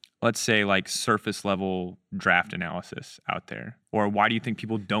 let's say, like surface level draft analysis out there? Or why do you think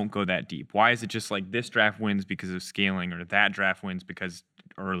people don't go that deep? Why is it just like this draft wins because of scaling, or that draft wins because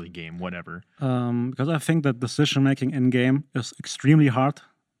early game, whatever? Because I think that decision making in game is extremely hard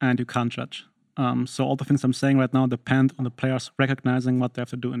and you can't judge. So all the things I'm saying right now depend on the players recognizing what they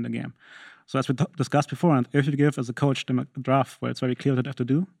have to do in the game. So as we discussed before, and if you give as a coach them a draft where it's very clear what they have to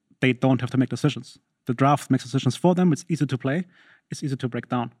do, they don't have to make decisions. The draft makes decisions for them. It's easy to play. It's easy to break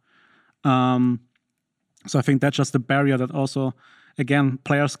down. So I think that's just the barrier that also, again,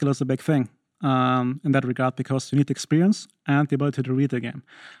 player skill is a big thing in that regard, because you need experience and the ability to read the game.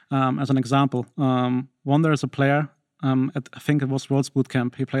 As an example, Wunder is a player, I think it was World's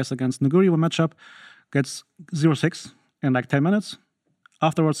Bootcamp. He plays against Nuguri one matchup, gets 0-6 in like 10 minutes.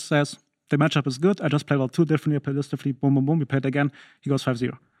 Afterwards says, the matchup is good, I just played well 2 differently, I played this differently, boom, boom, boom, we played again, he goes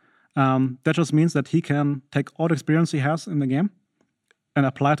 5-0. That just means that he can take all the experience he has in the game and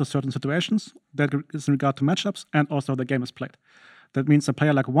apply to certain situations. That is in regard to matchups and also how the game is played. That means a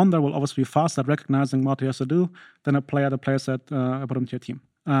player like Wunder will always be faster at recognizing what he has to do than a player that plays at a bottom tier team.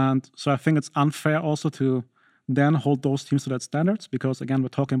 And so I think it's unfair also to then hold those teams to that standards, because again, we're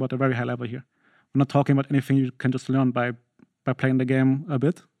talking about a very high level here. We're not talking about anything you can just learn by playing the game a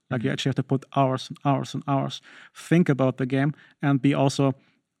bit. Like you actually have to put hours and hours and hours, think about the game, and be also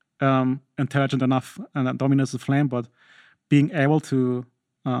intelligent enough. And that dominance is flame, but being able to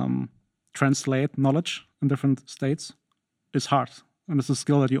translate knowledge in different states is hard. And it's a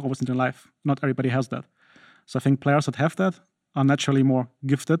skill that you always need in life. Not everybody has that. So I think players that have that are naturally more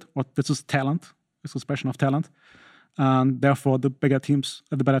gifted, or this is talent. It's a expression of talent. And therefore, the better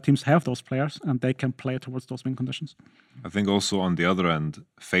teams have those players, and they can play towards those win conditions. I think also on the other end,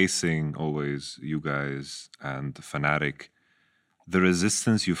 facing always you guys and Fnatic, the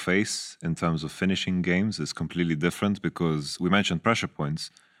resistance you face in terms of finishing games is completely different, because we mentioned pressure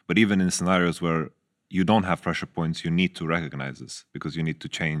points, but even in scenarios where you don't have pressure points, you need to recognize this, because you need to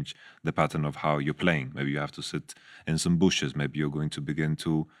change the pattern of how you're playing. Maybe you have to sit in some bushes. Maybe you're going to begin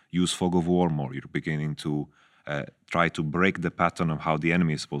to use Fog of War more. You're beginning to try to break the pattern of how the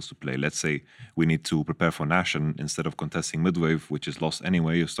enemy is supposed to play. Let's say we need to prepare for Nash, and instead of contesting midwave, which is lost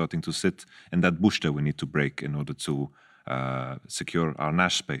anyway, you're starting to sit in that bush that we need to break in order to secure our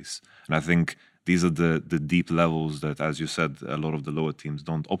Nash space. And I think these are the deep levels that, as you said, a lot of the lower teams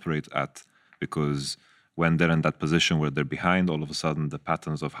don't operate at, because when they're in that position where they're behind, all of a sudden the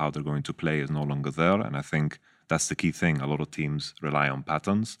patterns of how they're going to play is no longer there. And I think that's the key thing. A lot of teams rely on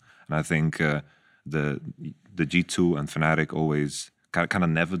patterns. And I think the G2 and Fnatic always kind of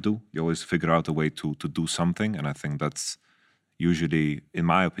never do. You always figure out a way to do something. And I think that's usually, in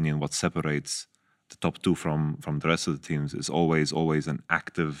my opinion, what separates the top two from the rest of the teams is always an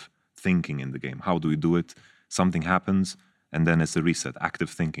active thinking in the game. How do we do it? Something happens, and then it's a reset, active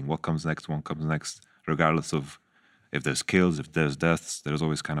thinking. What comes next? What comes next? Regardless of if there's kills, if there's deaths, there's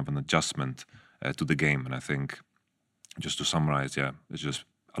always kind of an adjustment to the game. And I think, just to summarize, it's just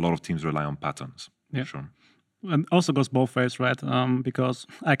a lot of teams rely on patterns. Yeah. Sure. And also goes both ways, right? Because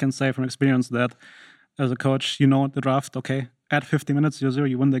I can say from experience that as a coach, you know the draft, okay, at 50 minutes, 0-0,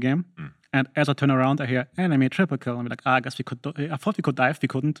 you win the game. And as I turn around, I hear enemy triple kill. I'm like, I guess we could. I thought we could dive, we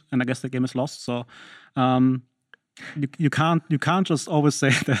couldn't, and I guess the game is lost. So you can't just always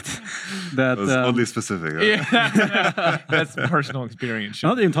say that. That was oddly specific. Huh? Yeah, that's personal experience.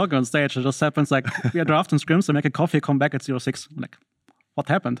 Not even talking on stage. It just happens like we are drafting scrims, I make a coffee, come back at 0-6. I'm like, what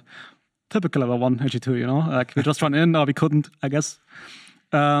happened? Typical level 1 AG2, you know, like we just run in, or we couldn't, I guess.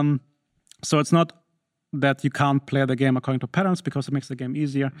 So it's not that you can't play the game according to patterns, because it makes the game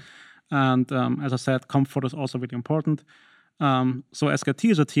easier. And as I said, comfort is also really important. So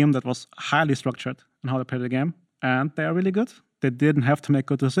SKT is a team that was highly structured in how they play the game, and they are really good. They didn't have to make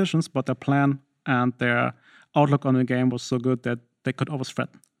good decisions, but their plan and their outlook on the game was so good that they could always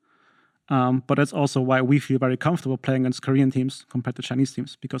threaten. But that's also why we feel very comfortable playing against Korean teams compared to Chinese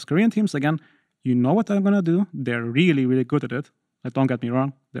teams. Because Korean teams, again, you know what they're going to do. They're really, really good at it. Like, don't get me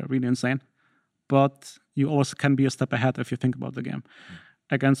wrong. They're really insane. But you always can be a step ahead if you think about the game.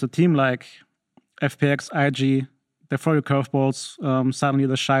 Against a team like FPX, IG, they throw you curveballs. Suddenly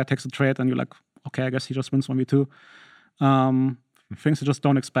the Shy takes a trade and you're like, okay, I guess he just wins 1v2. Things you just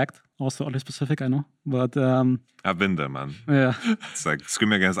don't expect. Also, oddly specific, I know. But I've been there, man. Yeah. It's like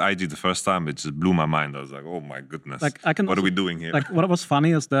screaming against IG the first time, it just blew my mind. I was like, oh my goodness. Like, what are we doing here? Like, what was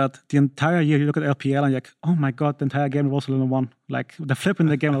funny is that the entire year you look at LPL and you're like, oh my god, the entire game was level 1. Like, the flip in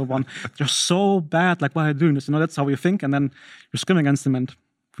the game level 1. They're so bad. Like, why are they doing this? You know, that's how we think. And then you're screaming against them and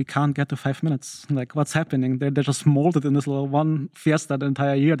we can't get to 5 minutes. Like, what's happening? They're just molded in this little one fiesta the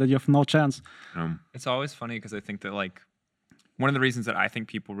entire year that you have no chance. It's always funny because I think that, like, one of the reasons that I think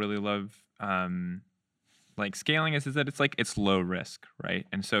people really love like scaling is that it's low risk, right?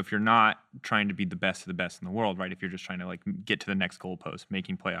 And so if you're not trying to be the best of the best in the world, right? If you're just trying to like get to the next goalpost,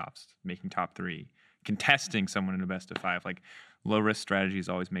 making playoffs, making top 3, contesting someone in a best of 5, like low risk strategies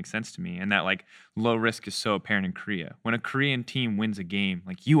always make sense to me. And that like low risk is so apparent in Korea. When a Korean team wins a game,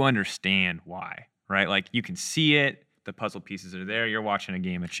 like you understand why, right? Like you can see it. The puzzle pieces are there. You're watching a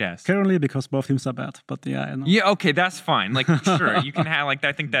game of chess. Currently, because both teams are bad, but yeah, I know. Yeah, okay, that's fine. Like, sure, you can have like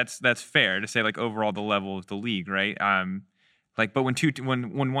I think that's fair to say like overall the level of the league, right? Like, but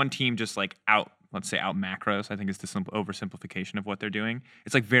when one team just like let's say out macros, I think is the oversimplification of what they're doing.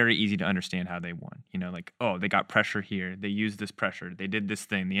 It's like very easy to understand how they won. You know, like they got pressure here, they used this pressure, they did this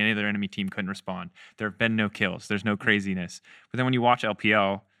thing. The other enemy team couldn't respond. There have been no kills. There's no craziness. But then when you watch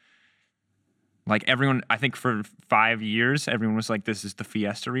LPL. Like everyone, I think for 5 years, everyone was like, this is the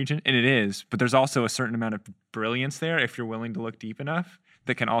Fiesta region. And it is, but there's also a certain amount of brilliance there if you're willing to look deep enough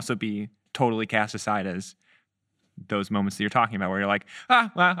that can also be totally cast aside as those moments that you're talking about where you're like,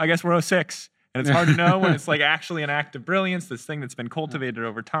 well, I guess we're 06. And it's hard to know when it's like actually an act of brilliance, this thing that's been cultivated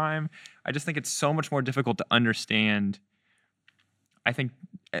over time. I just think it's so much more difficult to understand, I think,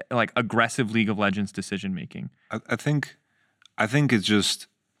 like aggressive League of Legends decision making. I think it's just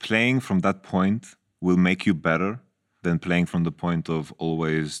playing from that point will make you better than playing from the point of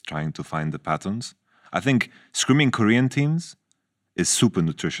always trying to find the patterns. I think scrimming Korean teams is super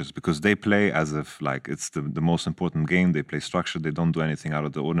nutritious because they play as if like it's the most important game. They play structured. They don't do anything out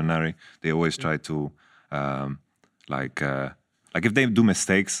of the ordinary. They always try to like if they do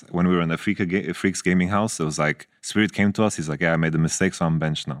mistakes. When we were in the Freaks gaming house, it was like Spirit came to us. He's like, yeah, I made a mistake, so I'm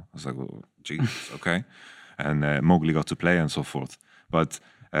benched now. I was like, oh, Jesus, okay. And Mowgli got to play and so forth. But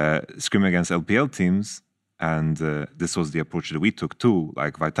scrimming against LPL teams, and this was the approach that we took too.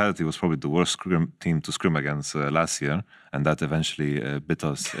 Like Vitality was probably the worst team to scrim against last year, and that eventually bit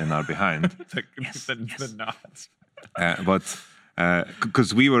us in our behind. the nods. But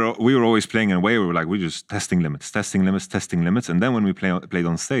because we were always playing in a way where we're just testing limits, and then when we played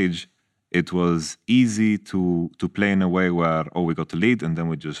on stage, it was easy to play in a way where we got the lead and then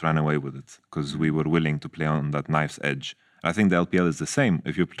we just ran away with it because we were willing to play on that knife's edge. I think the LPL is the same.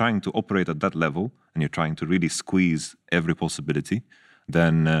 If you're trying to operate at that level and you're trying to really squeeze every possibility,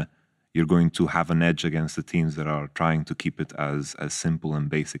 then you're going to have an edge against the teams that are trying to keep it as simple and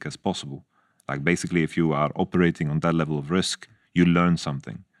basic as possible. Like basically, if you are operating on that level of risk, you learn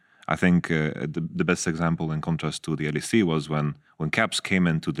something. I think the best example in contrast to the LEC was when Caps came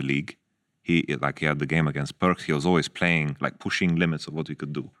into the league. He had the game against Perk. He was always playing, like pushing limits of what he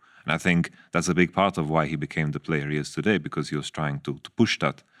could do. And I think that's a big part of why he became the player he is today, because he was trying to push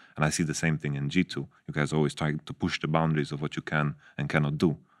that. And I see the same thing in G2. You guys are always trying to push the boundaries of what you can and cannot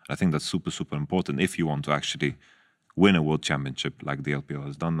do. I think that's super, super important if you want to actually win a world championship like the LPL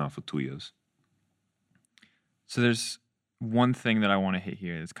has done now for 2 years. So there's one thing that I want to hit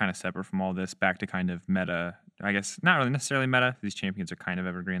here that's kind of separate from all this, back to kind of meta. I guess not really necessarily meta. These champions are kind of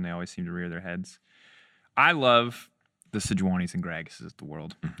evergreen. They always seem to rear their heads. I love the Sejuanis and Gragas of the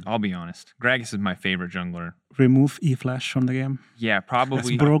world. I'll be honest. Gragas is my favorite jungler. Remove E-Flash from the game. Yeah,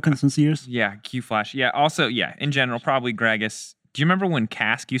 probably. It's broken since years. Yeah, Q-Flash. Yeah, also, yeah, in general, probably Gragas. Do you remember when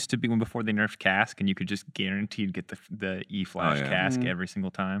Cask used to be, before they nerfed Cask, and you could just guaranteed get the E-Flash Cask every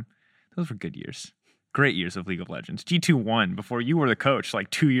single time? Those were good years. Great years of League of Legends. G2 won before you were the coach, like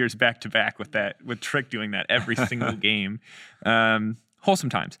 2 years back to back with Trick doing that every single game.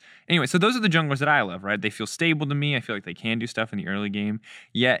 Wholesome times. Anyway, so those are the junglers that I love, right? They feel stable to me. I feel like they can do stuff in the early game.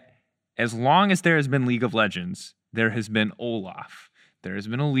 Yet, as long as there has been League of Legends, there has been Olaf. There has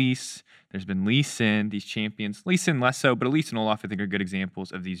been Elise. There's been Lee Sin, these champions. Lee Sin less so, but Elise and Olaf, I think, are good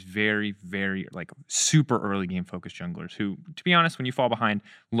examples of these very, very, like, super early game focused junglers who, to be honest, when you fall behind,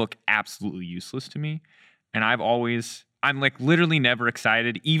 look absolutely useless to me. And I'm like literally never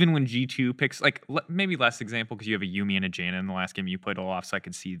excited, even when G2 picks, like maybe less example because you have a Yuumi and a Jaina in the last game you played Olaf, so I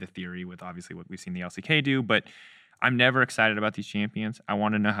could see the theory with obviously what we've seen the LCK do, but I'm never excited about these champions. I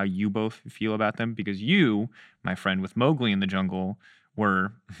want to know how you both feel about them because you, my friend with Mowgli in the jungle,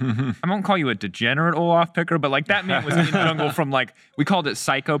 were, I won't call you a degenerate Olaf picker, but like that man was in jungle from like, we called it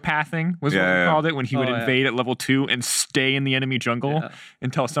psychopathing was what we called it, when he would invade at level 2 and stay in the enemy jungle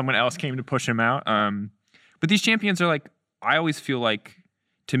until someone else came to push him out. But these champions are like, I always feel like,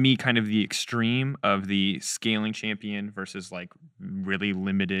 to me, kind of the extreme of the scaling champion versus like really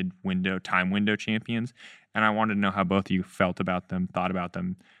limited time window champions. And I wanted to know how both of you felt about them, thought about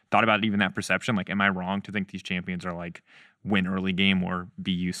even that perception. Like, am I wrong to think these champions are like win early game or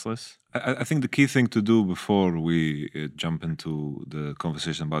be useless? I think the key thing to do before we jump into the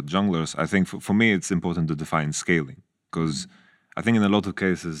conversation about junglers, I think for me it's important to define scaling. Because I think in a lot of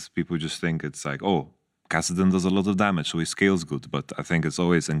cases, people just think it's like, oh, Kassadin does a lot of damage, so he scales good. But I think it's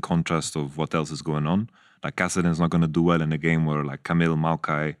always in contrast of what else is going on. Like Kassadin is not going to do well in a game where like Camille,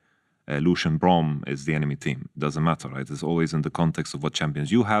 Maokai, Lucian, Braum is the enemy team. It doesn't matter, right? It's always in the context of what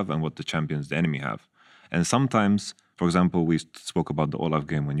champions you have and what the champions the enemy have. And sometimes, for example, we spoke about the Olaf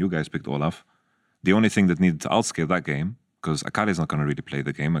game when you guys picked Olaf. The only thing that needed to outscale that game, because Akali is not going to really play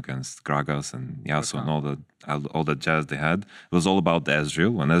the game against Gragas and Yasuo and all that jazz they had. It was all about the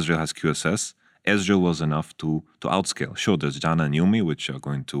Ezreal. When Ezreal has QSS, Ezreal was enough to outscale. Sure, there's Janna and Yuumi, which are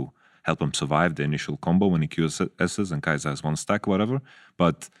going to help him survive the initial combo when he QSS and Kai'Sa has one stack, whatever.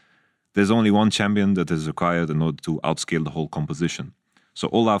 But there's only one champion that is required in order to outscale the whole composition. So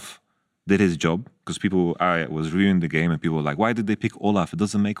Olaf did his job, because I was reviewing the game and people were like, why did they pick Olaf? It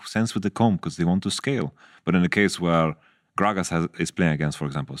doesn't make sense with the comp because they want to scale. But in the case where Gragas is playing against, for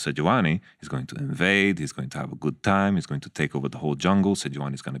example, Sejuani, he's going to invade, he's going to have a good time, he's going to take over the whole jungle.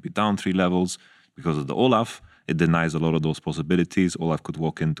 Sejuani is going to be down 3 levels. Because of the Olaf, it denies a lot of those possibilities. Olaf could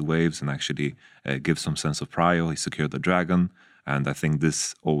walk into waves and actually give some sense of prio. He secured the dragon, and I think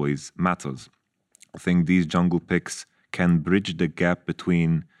this always matters. I think these jungle picks can bridge the gap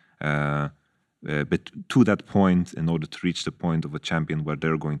between but to that point in order to reach the point of a champion where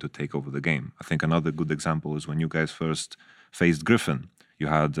they're going to take over the game. I think another good example is when you guys first faced Griffin. You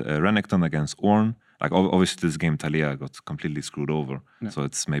had Renekton against Ornn. Like obviously this game Taliyah got completely screwed over, so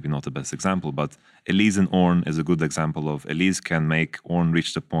it's maybe not the best example, but Elise and Ornn is a good example of Elise can make Ornn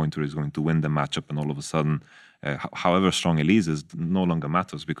reach the point where he's going to win the matchup, and all of a sudden, however strong Elise is, no longer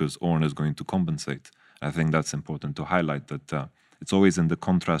matters because Ornn is going to compensate. I think that's important to highlight, that it's always in the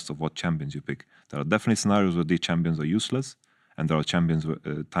contrast of what champions you pick. There are definitely scenarios where these champions are useless, and there are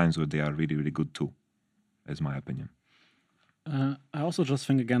times where they are really, really good too, is my opinion. I also just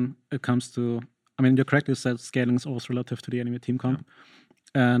think, again, it comes to, I mean, you correctly said scaling is always relative to the enemy team comp.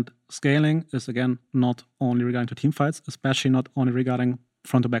 Yeah. And scaling is, again, not only regarding to team fights, especially not only regarding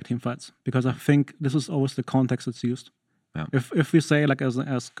front-to-back team fights, because I think this is always the context it's used. Yeah. If we say, like,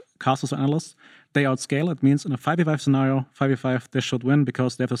 as casters or analysts, they outscale, it means in a 5v5 scenario, 5v5, they should win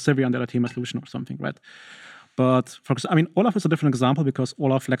because they have a Sivir on the other team as Lucian or something, right? But, for example, I mean, Olaf is a different example because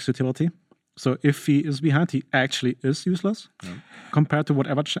Olaf lacks utility. So if he is behind, he actually is useless compared to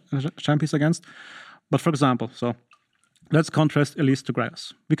whatever champ he's against. But for example, so let's contrast Elise to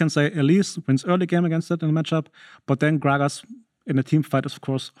Gragas. We can say Elise wins early game against it in the matchup, but then Gragas in a team fight is, of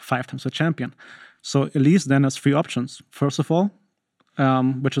course, 5 times the champion. So Elise then has 3 options. First of all,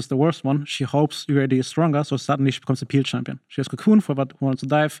 which is the worst one, she hopes UAD is stronger, so suddenly she becomes a peel champion. She has Cocoon for what wants to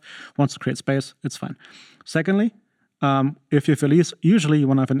dive, wants to create space, it's fine. Secondly, if you have Elise, usually you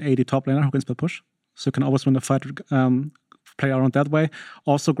want to have an AD top laner who can spell push. So you can always win the fight, play around that way.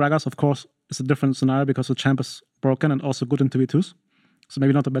 Also, Gragas, of course, is a different scenario because the champ is broken and also good in 2v2s. So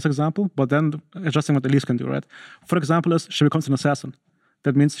maybe not the best example, but then adjusting what Elise can do, right? For example, is she becomes an assassin.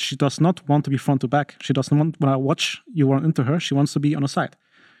 That means she does not want to be front to back. She doesn't want, when I watch you run into her, she wants to be on the side.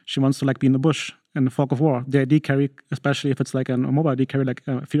 She wants to like be in the bush in the fog of war. The AD carry, especially if it's like a mobile AD carry like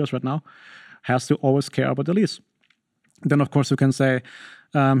Fidos right now, has to always care about Elise. Then, of course, you can say,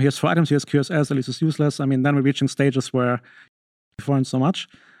 here's 4 items, here's QSS, Elise is useless. I mean, then we're reaching stages where you in so much.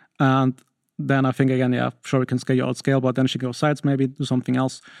 And then I think, again, yeah, sure, we can scale you outscale, but then she goes sides, maybe do something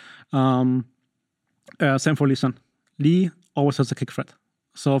else. Same for Lee Sin. Lee always has a kick threat.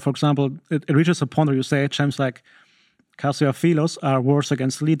 So, for example, it reaches a point where you say champs like Kazuya Philos are worse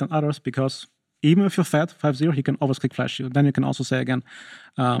against Lee than others because even if you're fat, 5-0, he can always kick flash you. Then you can also say again,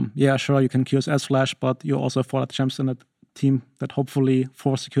 yeah, sure, you can QSS flash, but you also have 4 other champs in that team that hopefully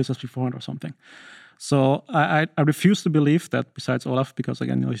force the QSS beforehand or something. So I refuse to believe that, besides Olaf, because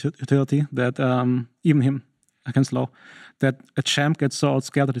again, utility, that even him against low, that a champ gets so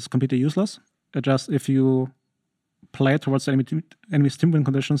outscaled that it's completely useless. Just if you play towards the enemy's team win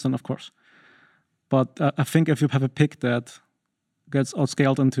conditions, then of course. But I think if you have a pick that gets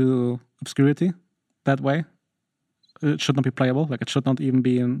outscaled into obscurity that way, it should not be playable. Like, it should not even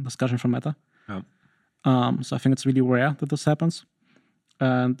be in discussion for meta. Yeah. So I think it's really rare that this happens.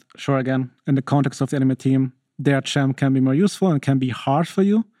 And sure, again, in the context of the enemy team, their champ can be more useful and can be hard for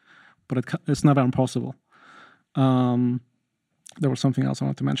you, but it's never impossible. There was something else I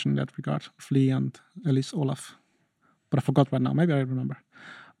wanted to mention in that regard, Flea and Elise Olaf. But I forgot right now. Maybe I remember.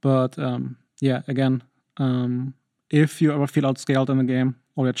 But yeah, again, if you ever feel outscaled in the game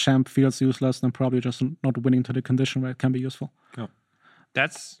or your champ feels useless, then probably just not winning to the condition where it can be useful. Oh.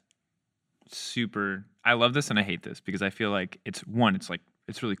 That's super. I love this and I hate this because I feel like it's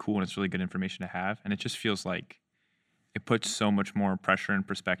really cool and it's really good information to have. And it just feels like it puts so much more pressure and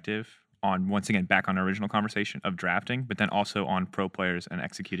perspective on, once again, back on our original conversation of drafting, but then also on pro players and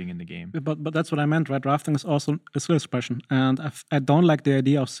executing in the game. But that's what I meant, right? Drafting is also a skill expression. And I don't like the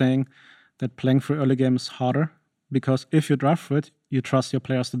idea of saying that playing for early game is harder, because if you draft for it, you trust your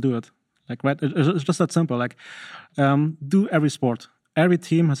players to do it. Like, right? It's just that simple. Like, do every sport. Every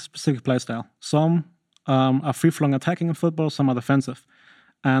team has a specific play style. Some are free-flowing attacking in football, some are defensive.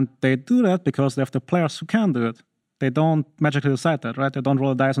 And they do that because they have the players who can do it. They don't magically decide that, right? They don't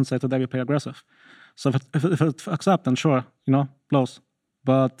roll a dice and say, today we play aggressive. So if it fucks up, then sure, blows.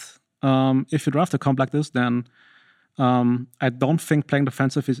 But if you draft a comp like this, then I don't think playing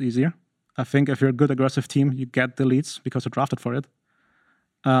defensive is easier. I think if you're a good aggressive team, you get the leads because you're drafted for it.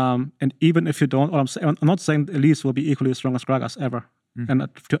 And even if you don't, I'm not saying Elise will be equally as strong as Gragas ever. And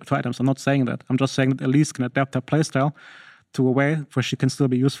 2 items, I'm not saying that. I'm just saying that Elise can adapt her playstyle to a way where she can still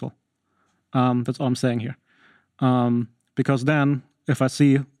be useful. That's all I'm saying here. Because then, if I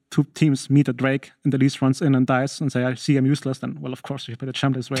see 2 teams meet a Drake and Elise runs in and dies and say, I see I'm useless, then, well, of course, if you play the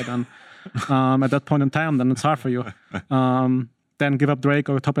champ this way, then at that point in time, then it's hard for you. Then give up Drake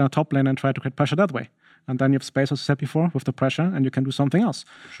or top lane and try to create pressure that way. And then you have space, as I said before, with the pressure, and you can do something else.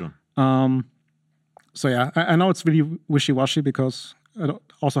 Sure. So yeah, I know it's really wishy-washy because it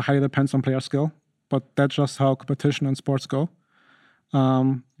also highly depends on player skill, but that's just how competition and sports go.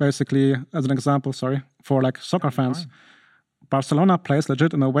 Basically, as an example, for like soccer fans, Barcelona plays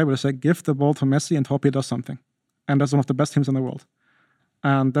legit in a way where they say, give the ball to Messi and hope he does something. And that's one of the best teams in the world.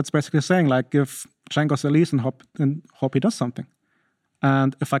 And that's basically saying, like, give Cengiz a leash and hope he does something.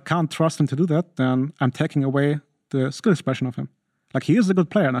 And if I can't trust him to do that, then I'm taking away the skill expression of him. Like, he is a good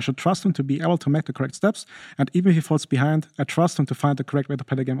player, and I should trust him to be able to make the correct steps. And even if he falls behind, I trust him to find the correct way to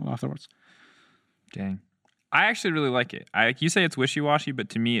play the game afterwards. Dang. I actually really like it. You say it's wishy-washy, but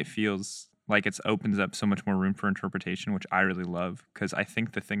to me it feels like it opens up so much more room for interpretation, which I really love. Because I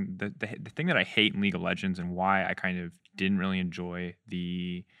think the thing that I hate in League of Legends and why I kind of didn't really enjoy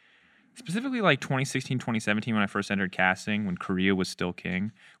specifically like 2016, 2017 when I first entered casting, when Korea was still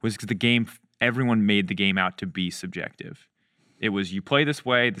king, was because everyone made the game out to be subjective. It was, you play this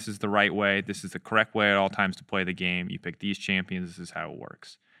way, this is the right way, this is the correct way at all times to play the game, you pick these champions, this is how it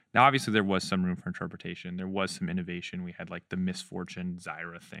works. Now, obviously, there was some room for interpretation. There was some innovation. We had like the Misfortune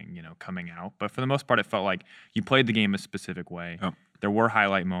Zyra thing, coming out. But for the most part, it felt like you played the game a specific way. Oh. There were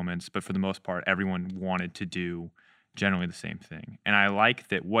highlight moments, but for the most part, everyone wanted to do generally the same thing. And I like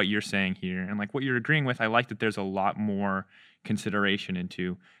that what you're saying here, and like what you're agreeing with, I like that there's a lot more consideration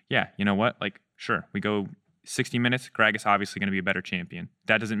into, yeah, you know what? Like, sure, we go 60 minutes, Gragas obviously going to be a better champion.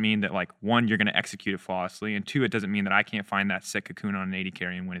 That doesn't mean that, like, one, you're going to execute it flawlessly, and two, it doesn't mean that I can't find that sick cocoon on an 80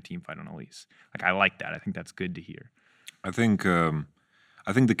 carry and win a team fight on Elise. Like, I like that. I think that's good to hear. I think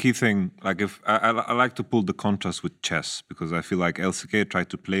the key thing, like, if I like to pull the contrast with chess, because I feel like LCK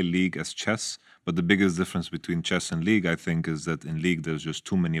tried to play League as chess, but the biggest difference between chess and League, I think, is that in League there's just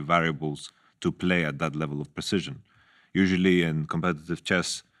too many variables to play at that level of precision. Usually in competitive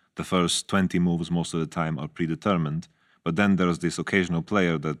chess, the first 20 moves most of the time are predetermined, but then there's this occasional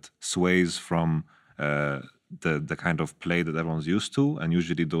player that sways from the kind of play that everyone's used to, and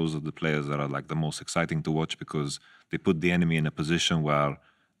usually those are the players that are like the most exciting to watch because they put the enemy in a position where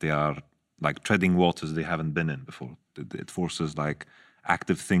they are like treading waters they haven't been in before. It forces like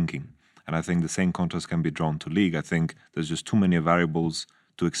active thinking, and I think the same contrast can be drawn to League. I think there's just too many variables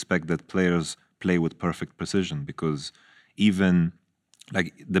to expect that players play with perfect precision, because even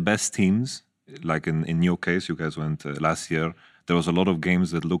like the best teams, like in your case, you guys went last year, there was a lot of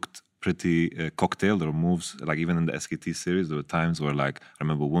games that looked pretty cocktail. There were moves, like even in the SKT series, there were times where, like, I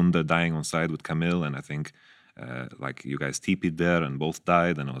remember Wunda dying on side with Camille, and I think like you guys TP'd there and both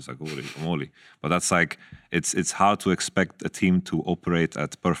died, and I was like, holy moly. But that's like, it's hard to expect a team to operate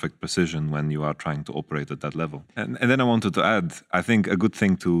at perfect precision when you are trying to operate at that level. And then I wanted to add, I think a good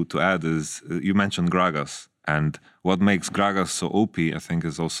thing to add is, you mentioned Gragas. And what makes Gragas so OP, I think,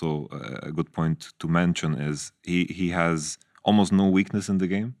 is also a good point to mention, is he has almost no weakness in the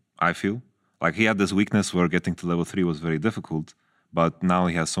game, I feel. Like, he had this weakness where getting to level 3 was very difficult, but now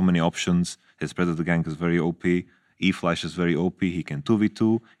he has so many options. His Predator gank is very OP. E-Flash is very OP. He can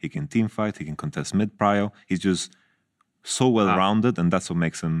 2v2, he can teamfight, he can contest mid-prio. He's just so well-rounded, and that's what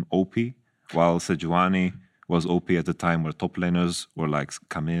makes him OP. While Sejuani was OP at the time where top laners were like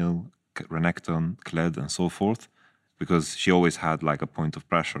Camille, Renekton, Kled, and so forth, because she always had like a point of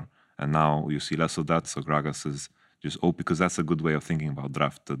pressure, and now you see less of that. So Gragas is just OP, because that's a good way of thinking about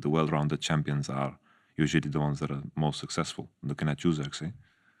draft. The well-rounded champions are usually the ones that are most successful. Looking at you, Xerxes.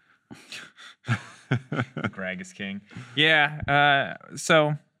 Gragas king. Yeah.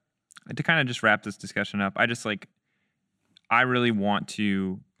 So to kind of just wrap this discussion up, I really want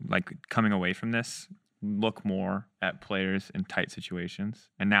to, like, coming away from this, look more at players in tight situations.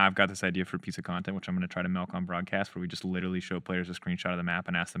 And now I've got this idea for a piece of content, which I'm going to try to milk on broadcast, where we just literally show players a screenshot of the map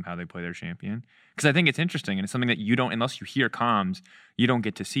and ask them how they play their champion. Because I think it's interesting, and it's something that you don't, unless you hear comms, you don't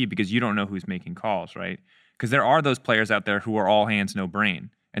get to see, because you don't know who's making calls, right? Because there are those players out there who are all hands, no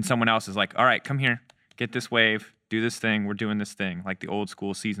brain. And someone else is like, all right, come here, get this wave, do this thing, we're doing this thing, like the old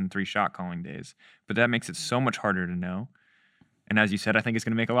school season 3 shot calling days. But that makes it so much harder to know. And as you said, I think it's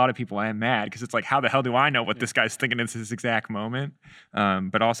going to make a lot of people mad, because it's like, how the hell do I know what this guy's thinking at this exact moment?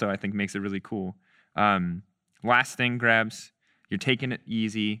 But also, I think makes it really cool. Last thing, Grabs, you're taking it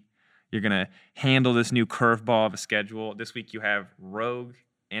easy. You're going to handle this new curveball of a schedule. This week you have Rogue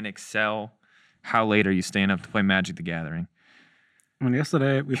and Excel. How late are you staying up to play Magic the Gathering? I mean,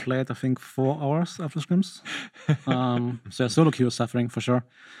 yesterday we played, I think, 4 hours after scrims. So solo queue is suffering for sure.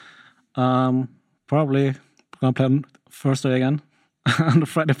 Probably gonna play on Thursday again, on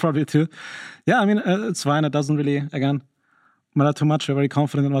Friday probably too. Yeah, I mean, it's fine. It doesn't really, again, matter too much. We're very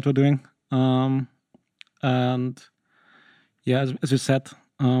confident in what we're doing. And yeah, as you said,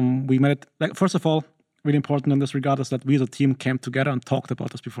 we made it, like, first of all, really important in this regard is that we as a team came together and talked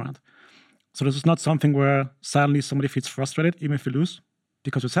about this beforehand. So this is not something where suddenly somebody feels frustrated, even if we lose,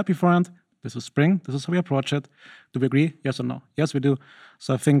 because we said beforehand, this is spring, this is how we approach it. Do we agree? Yes or no? Yes, we do.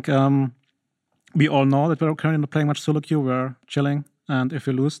 So I think we all know that we're currently not playing much solo queue, we're chilling, and if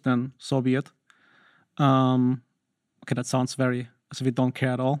we lose, then so be it. Okay, that sounds very as if we don't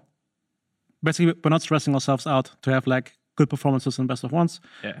care at all. Basically, we're not stressing ourselves out to have like good performances in best of ones.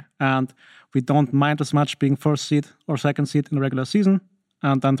 Yeah. And we don't mind as much being first seed or second seed in the regular season.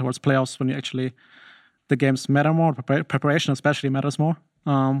 And then towards playoffs, when you actually, the games matter more, preparation especially matters more.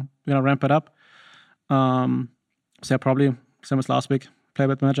 We're gonna ramp it up. So yeah, probably same as last week, play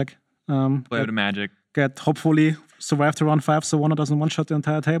with Magic. Play with Magic. Hopefully survive to round 5 so one doesn't one-shot the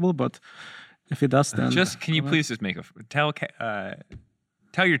entire table, but if he does, then... Can you please just make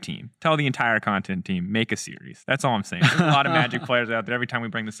tell your team, tell the entire content team, make a series. That's all I'm saying. There's a lot of Magic players out there. Every time we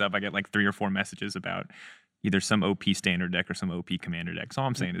bring this up, I get like 3 or 4 messages about either some OP standard deck or some OP commander deck. So all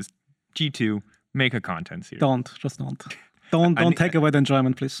I'm saying is G2, make a content series. Just don't. Don't take away the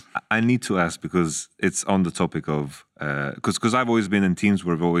enjoyment, please. I need to ask because it's on the topic of because I've always been in teams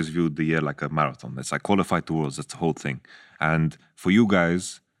where we've always viewed the year like a marathon. It's like qualified to Worlds. That's the whole thing. And for you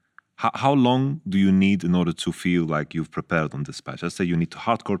guys, how long do you need in order to feel like you've prepared on this patch? Let's say you need to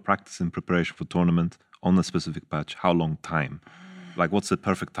hardcore practice in preparation for tournament on a specific patch. How long time? Like, what's the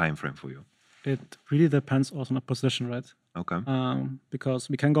perfect time frame for you? It really depends also on the position, right? Okay. Because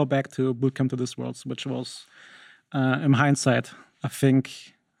we can go back to Bootcamp to this Worlds, which was, in hindsight, I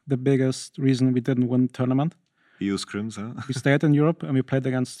think the biggest reason we didn't win the tournament. EU scrims, huh? We stayed in Europe and we played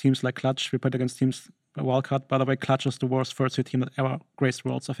against teams like Clutch. We played against teams Wildcard. By the way, Clutch was the worst first seed team that ever graced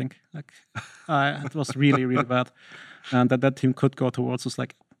Worlds, I think. Like, it was really, really bad. And that team could go to Worlds was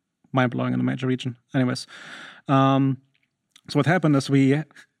like mind-blowing in a major region. Anyways, so what happened is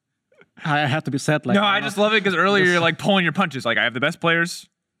I had to be sad. Like, no, I just love it because earlier you're like pulling your punches. Like, I have the best players,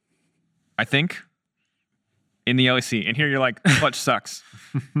 I think, in the LEC. And here you're like, Clutch sucks.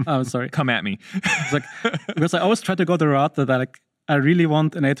 Oh, sorry. Come at me. It's like, because I always try to go the route that I really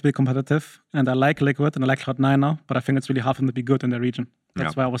want an A to be competitive, and I like Liquid and I like Cloud9 now, but I think it's really hard for them to be good in their region.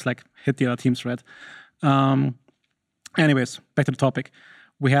 That's why I was like, hit the other teams, right? Anyways, back to the topic.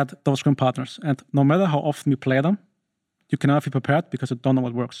 We had those scrim partners, and no matter how often we play them, you can never be prepared because you don't know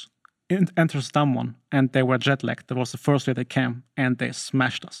what works. Enters someone, and they were jet lagged. That was the first day they came, and they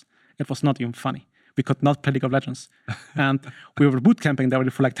smashed us. It was not even funny. We could not play League of Legends. And we were boot camping there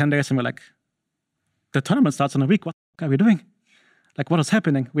for like 10 days, and we're like, the tournament starts in a week. What are we doing? Like, what is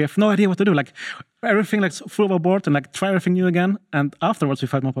happening? We have no idea what to do. Like, everything like full overboard and like try everything new again. And afterwards, we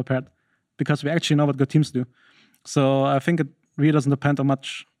felt more prepared because we actually know what good teams do. So I think it really doesn't depend on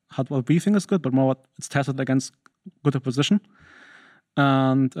much what we think is good, but more what it's tested against good opposition.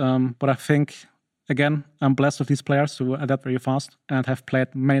 And but I think, again, I'm blessed with these players who adapt very fast and have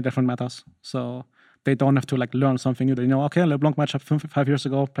played many different metas. So they don't have to like learn something new. They know, okay, LeBlanc matchup 5 years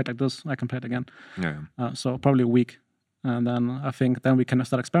ago, played like this, I can play it again. Yeah. So probably a week. And then I think then we can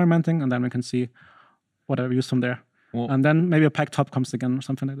start experimenting, and then we can see whatever we use from there. Well, and then maybe a pack top comes again or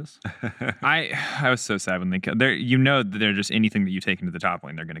something like this. I was so sad when they're that they're just anything that you take into the top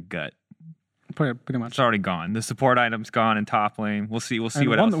lane, they're going to gut. Pretty much. It's already gone. The support item's gone in top lane. We'll see what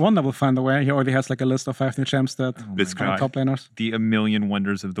else. Wonder will find a way. He already has like a list of 5 new champs that are top laners. The a million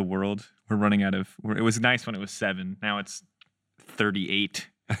wonders of the world. We're running out of... It was nice when it was 7. Now it's 38,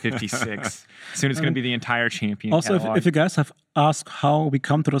 56. Soon it's going to be the entire champion Also, if you guys have asked how we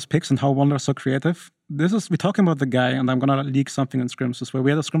come to those picks and how Wonder is so creative, we're talking about the guy, and I'm going to leak something in scrims. This way,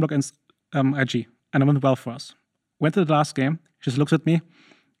 we had a scrim block against IG, and it went well for us. Went to the last game. He just looks at me.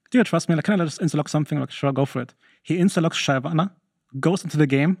 Do you trust me? Like, can I just insta-lock something? Like, sure, go for it. He insta-locks Shyvana, goes into the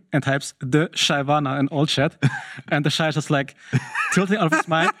game, and types the Shyvana in all chat. And the Shy is just like tilting out of his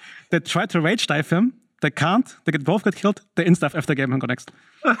mind. They try to rage dive him. They can't. They both get killed. They insta after game and go next.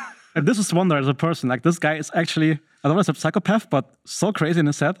 And this is Wonder as a person. Like, this guy is actually, I don't want to say psychopath, but so crazy in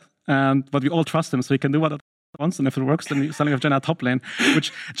his head. But we all trust him, so he can do what once, and if it works, then you suddenly have Janna top lane.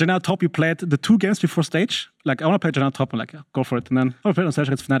 Which Janna top, we played the 2 games before stage. Like, I want to play Janna top, and like, go for it. And then I played on stage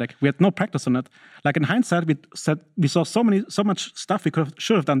against Fnatic. We had no practice on it. Like, in hindsight, we saw so much stuff we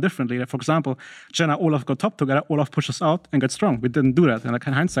should have done differently. Like, for example, Janna Olaf go top together, Olaf pushes out and gets strong. We didn't do that. And like,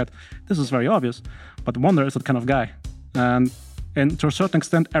 in hindsight, this is very obvious. But Wonder is that kind of guy. And to a certain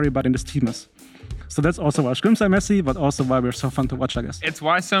extent, everybody in this team is. So that's also why scrims are messy, but also why we're so fun to watch, I guess. It's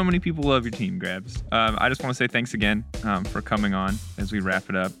why so many people love your team, Grabs. I just want to say thanks again for coming on as we wrap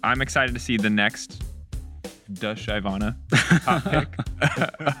it up. I'm excited to see the next Shyvana top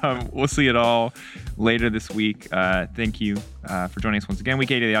pick. We'll see it all later this week. Thank you for joining us once again.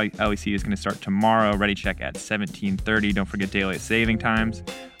 Week 8 of the LEC is going to start tomorrow. Ready check at 17:30. Don't forget daylight saving times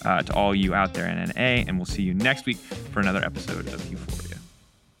to all you out there in NA, and we'll see you next week for another episode of Euphoria.